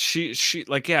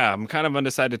 I'm kind of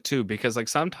undecided too, because like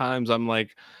sometimes I'm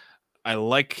like,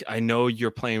 I know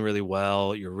you're playing really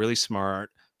well. You're really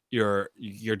smart. You're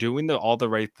doing all the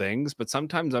right things, but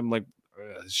sometimes I'm like,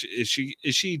 is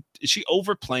she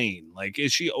overplaying? Like,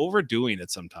 is she overdoing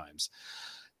it sometimes?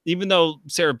 Even though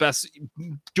Sarah Beth's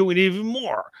doing even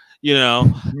more,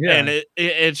 and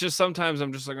it's just sometimes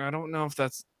I'm just like, I don't know if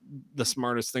that's the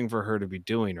smartest thing for her to be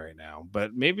doing right now.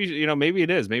 But maybe maybe it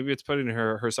is. Maybe it's putting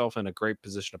herself in a great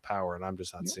position of power, and I'm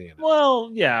just not seeing it. Well,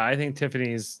 yeah, I think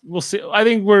Tiffany's. We'll see. I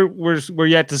think we're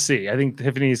yet to see. I think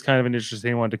Tiffany's kind of an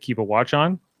interesting one to keep a watch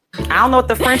on. I don't know what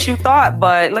the French you thought,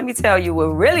 but let me tell you what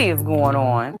really is going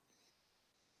on.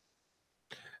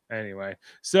 Anyway,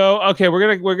 so okay,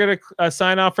 we're gonna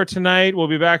sign off for tonight. We'll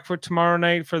be back for tomorrow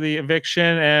night for the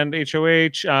eviction and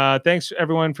HOH. Thanks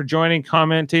everyone for joining,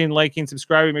 commenting, liking,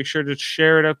 subscribing. Make sure to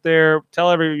share it up there.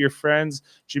 Tell your friends.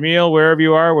 Jamil, wherever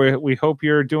you are, we hope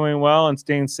you're doing well and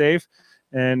staying safe.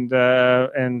 But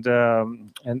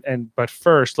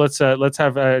first, let's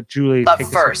have Julie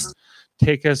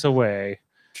take us away.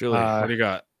 Julie, what do you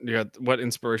got? What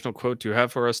inspirational quote do you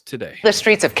have for us today? The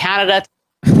streets of Canada.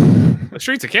 The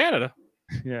streets of Canada.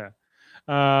 Yeah.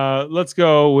 Let's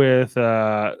go with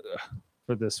for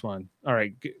this one. All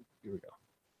right. Here we go.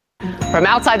 From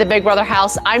outside the Big Brother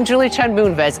house, I'm Julie Chen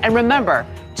Moonves. And remember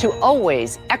to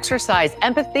always exercise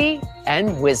empathy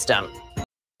and wisdom.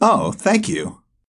 Oh, thank you.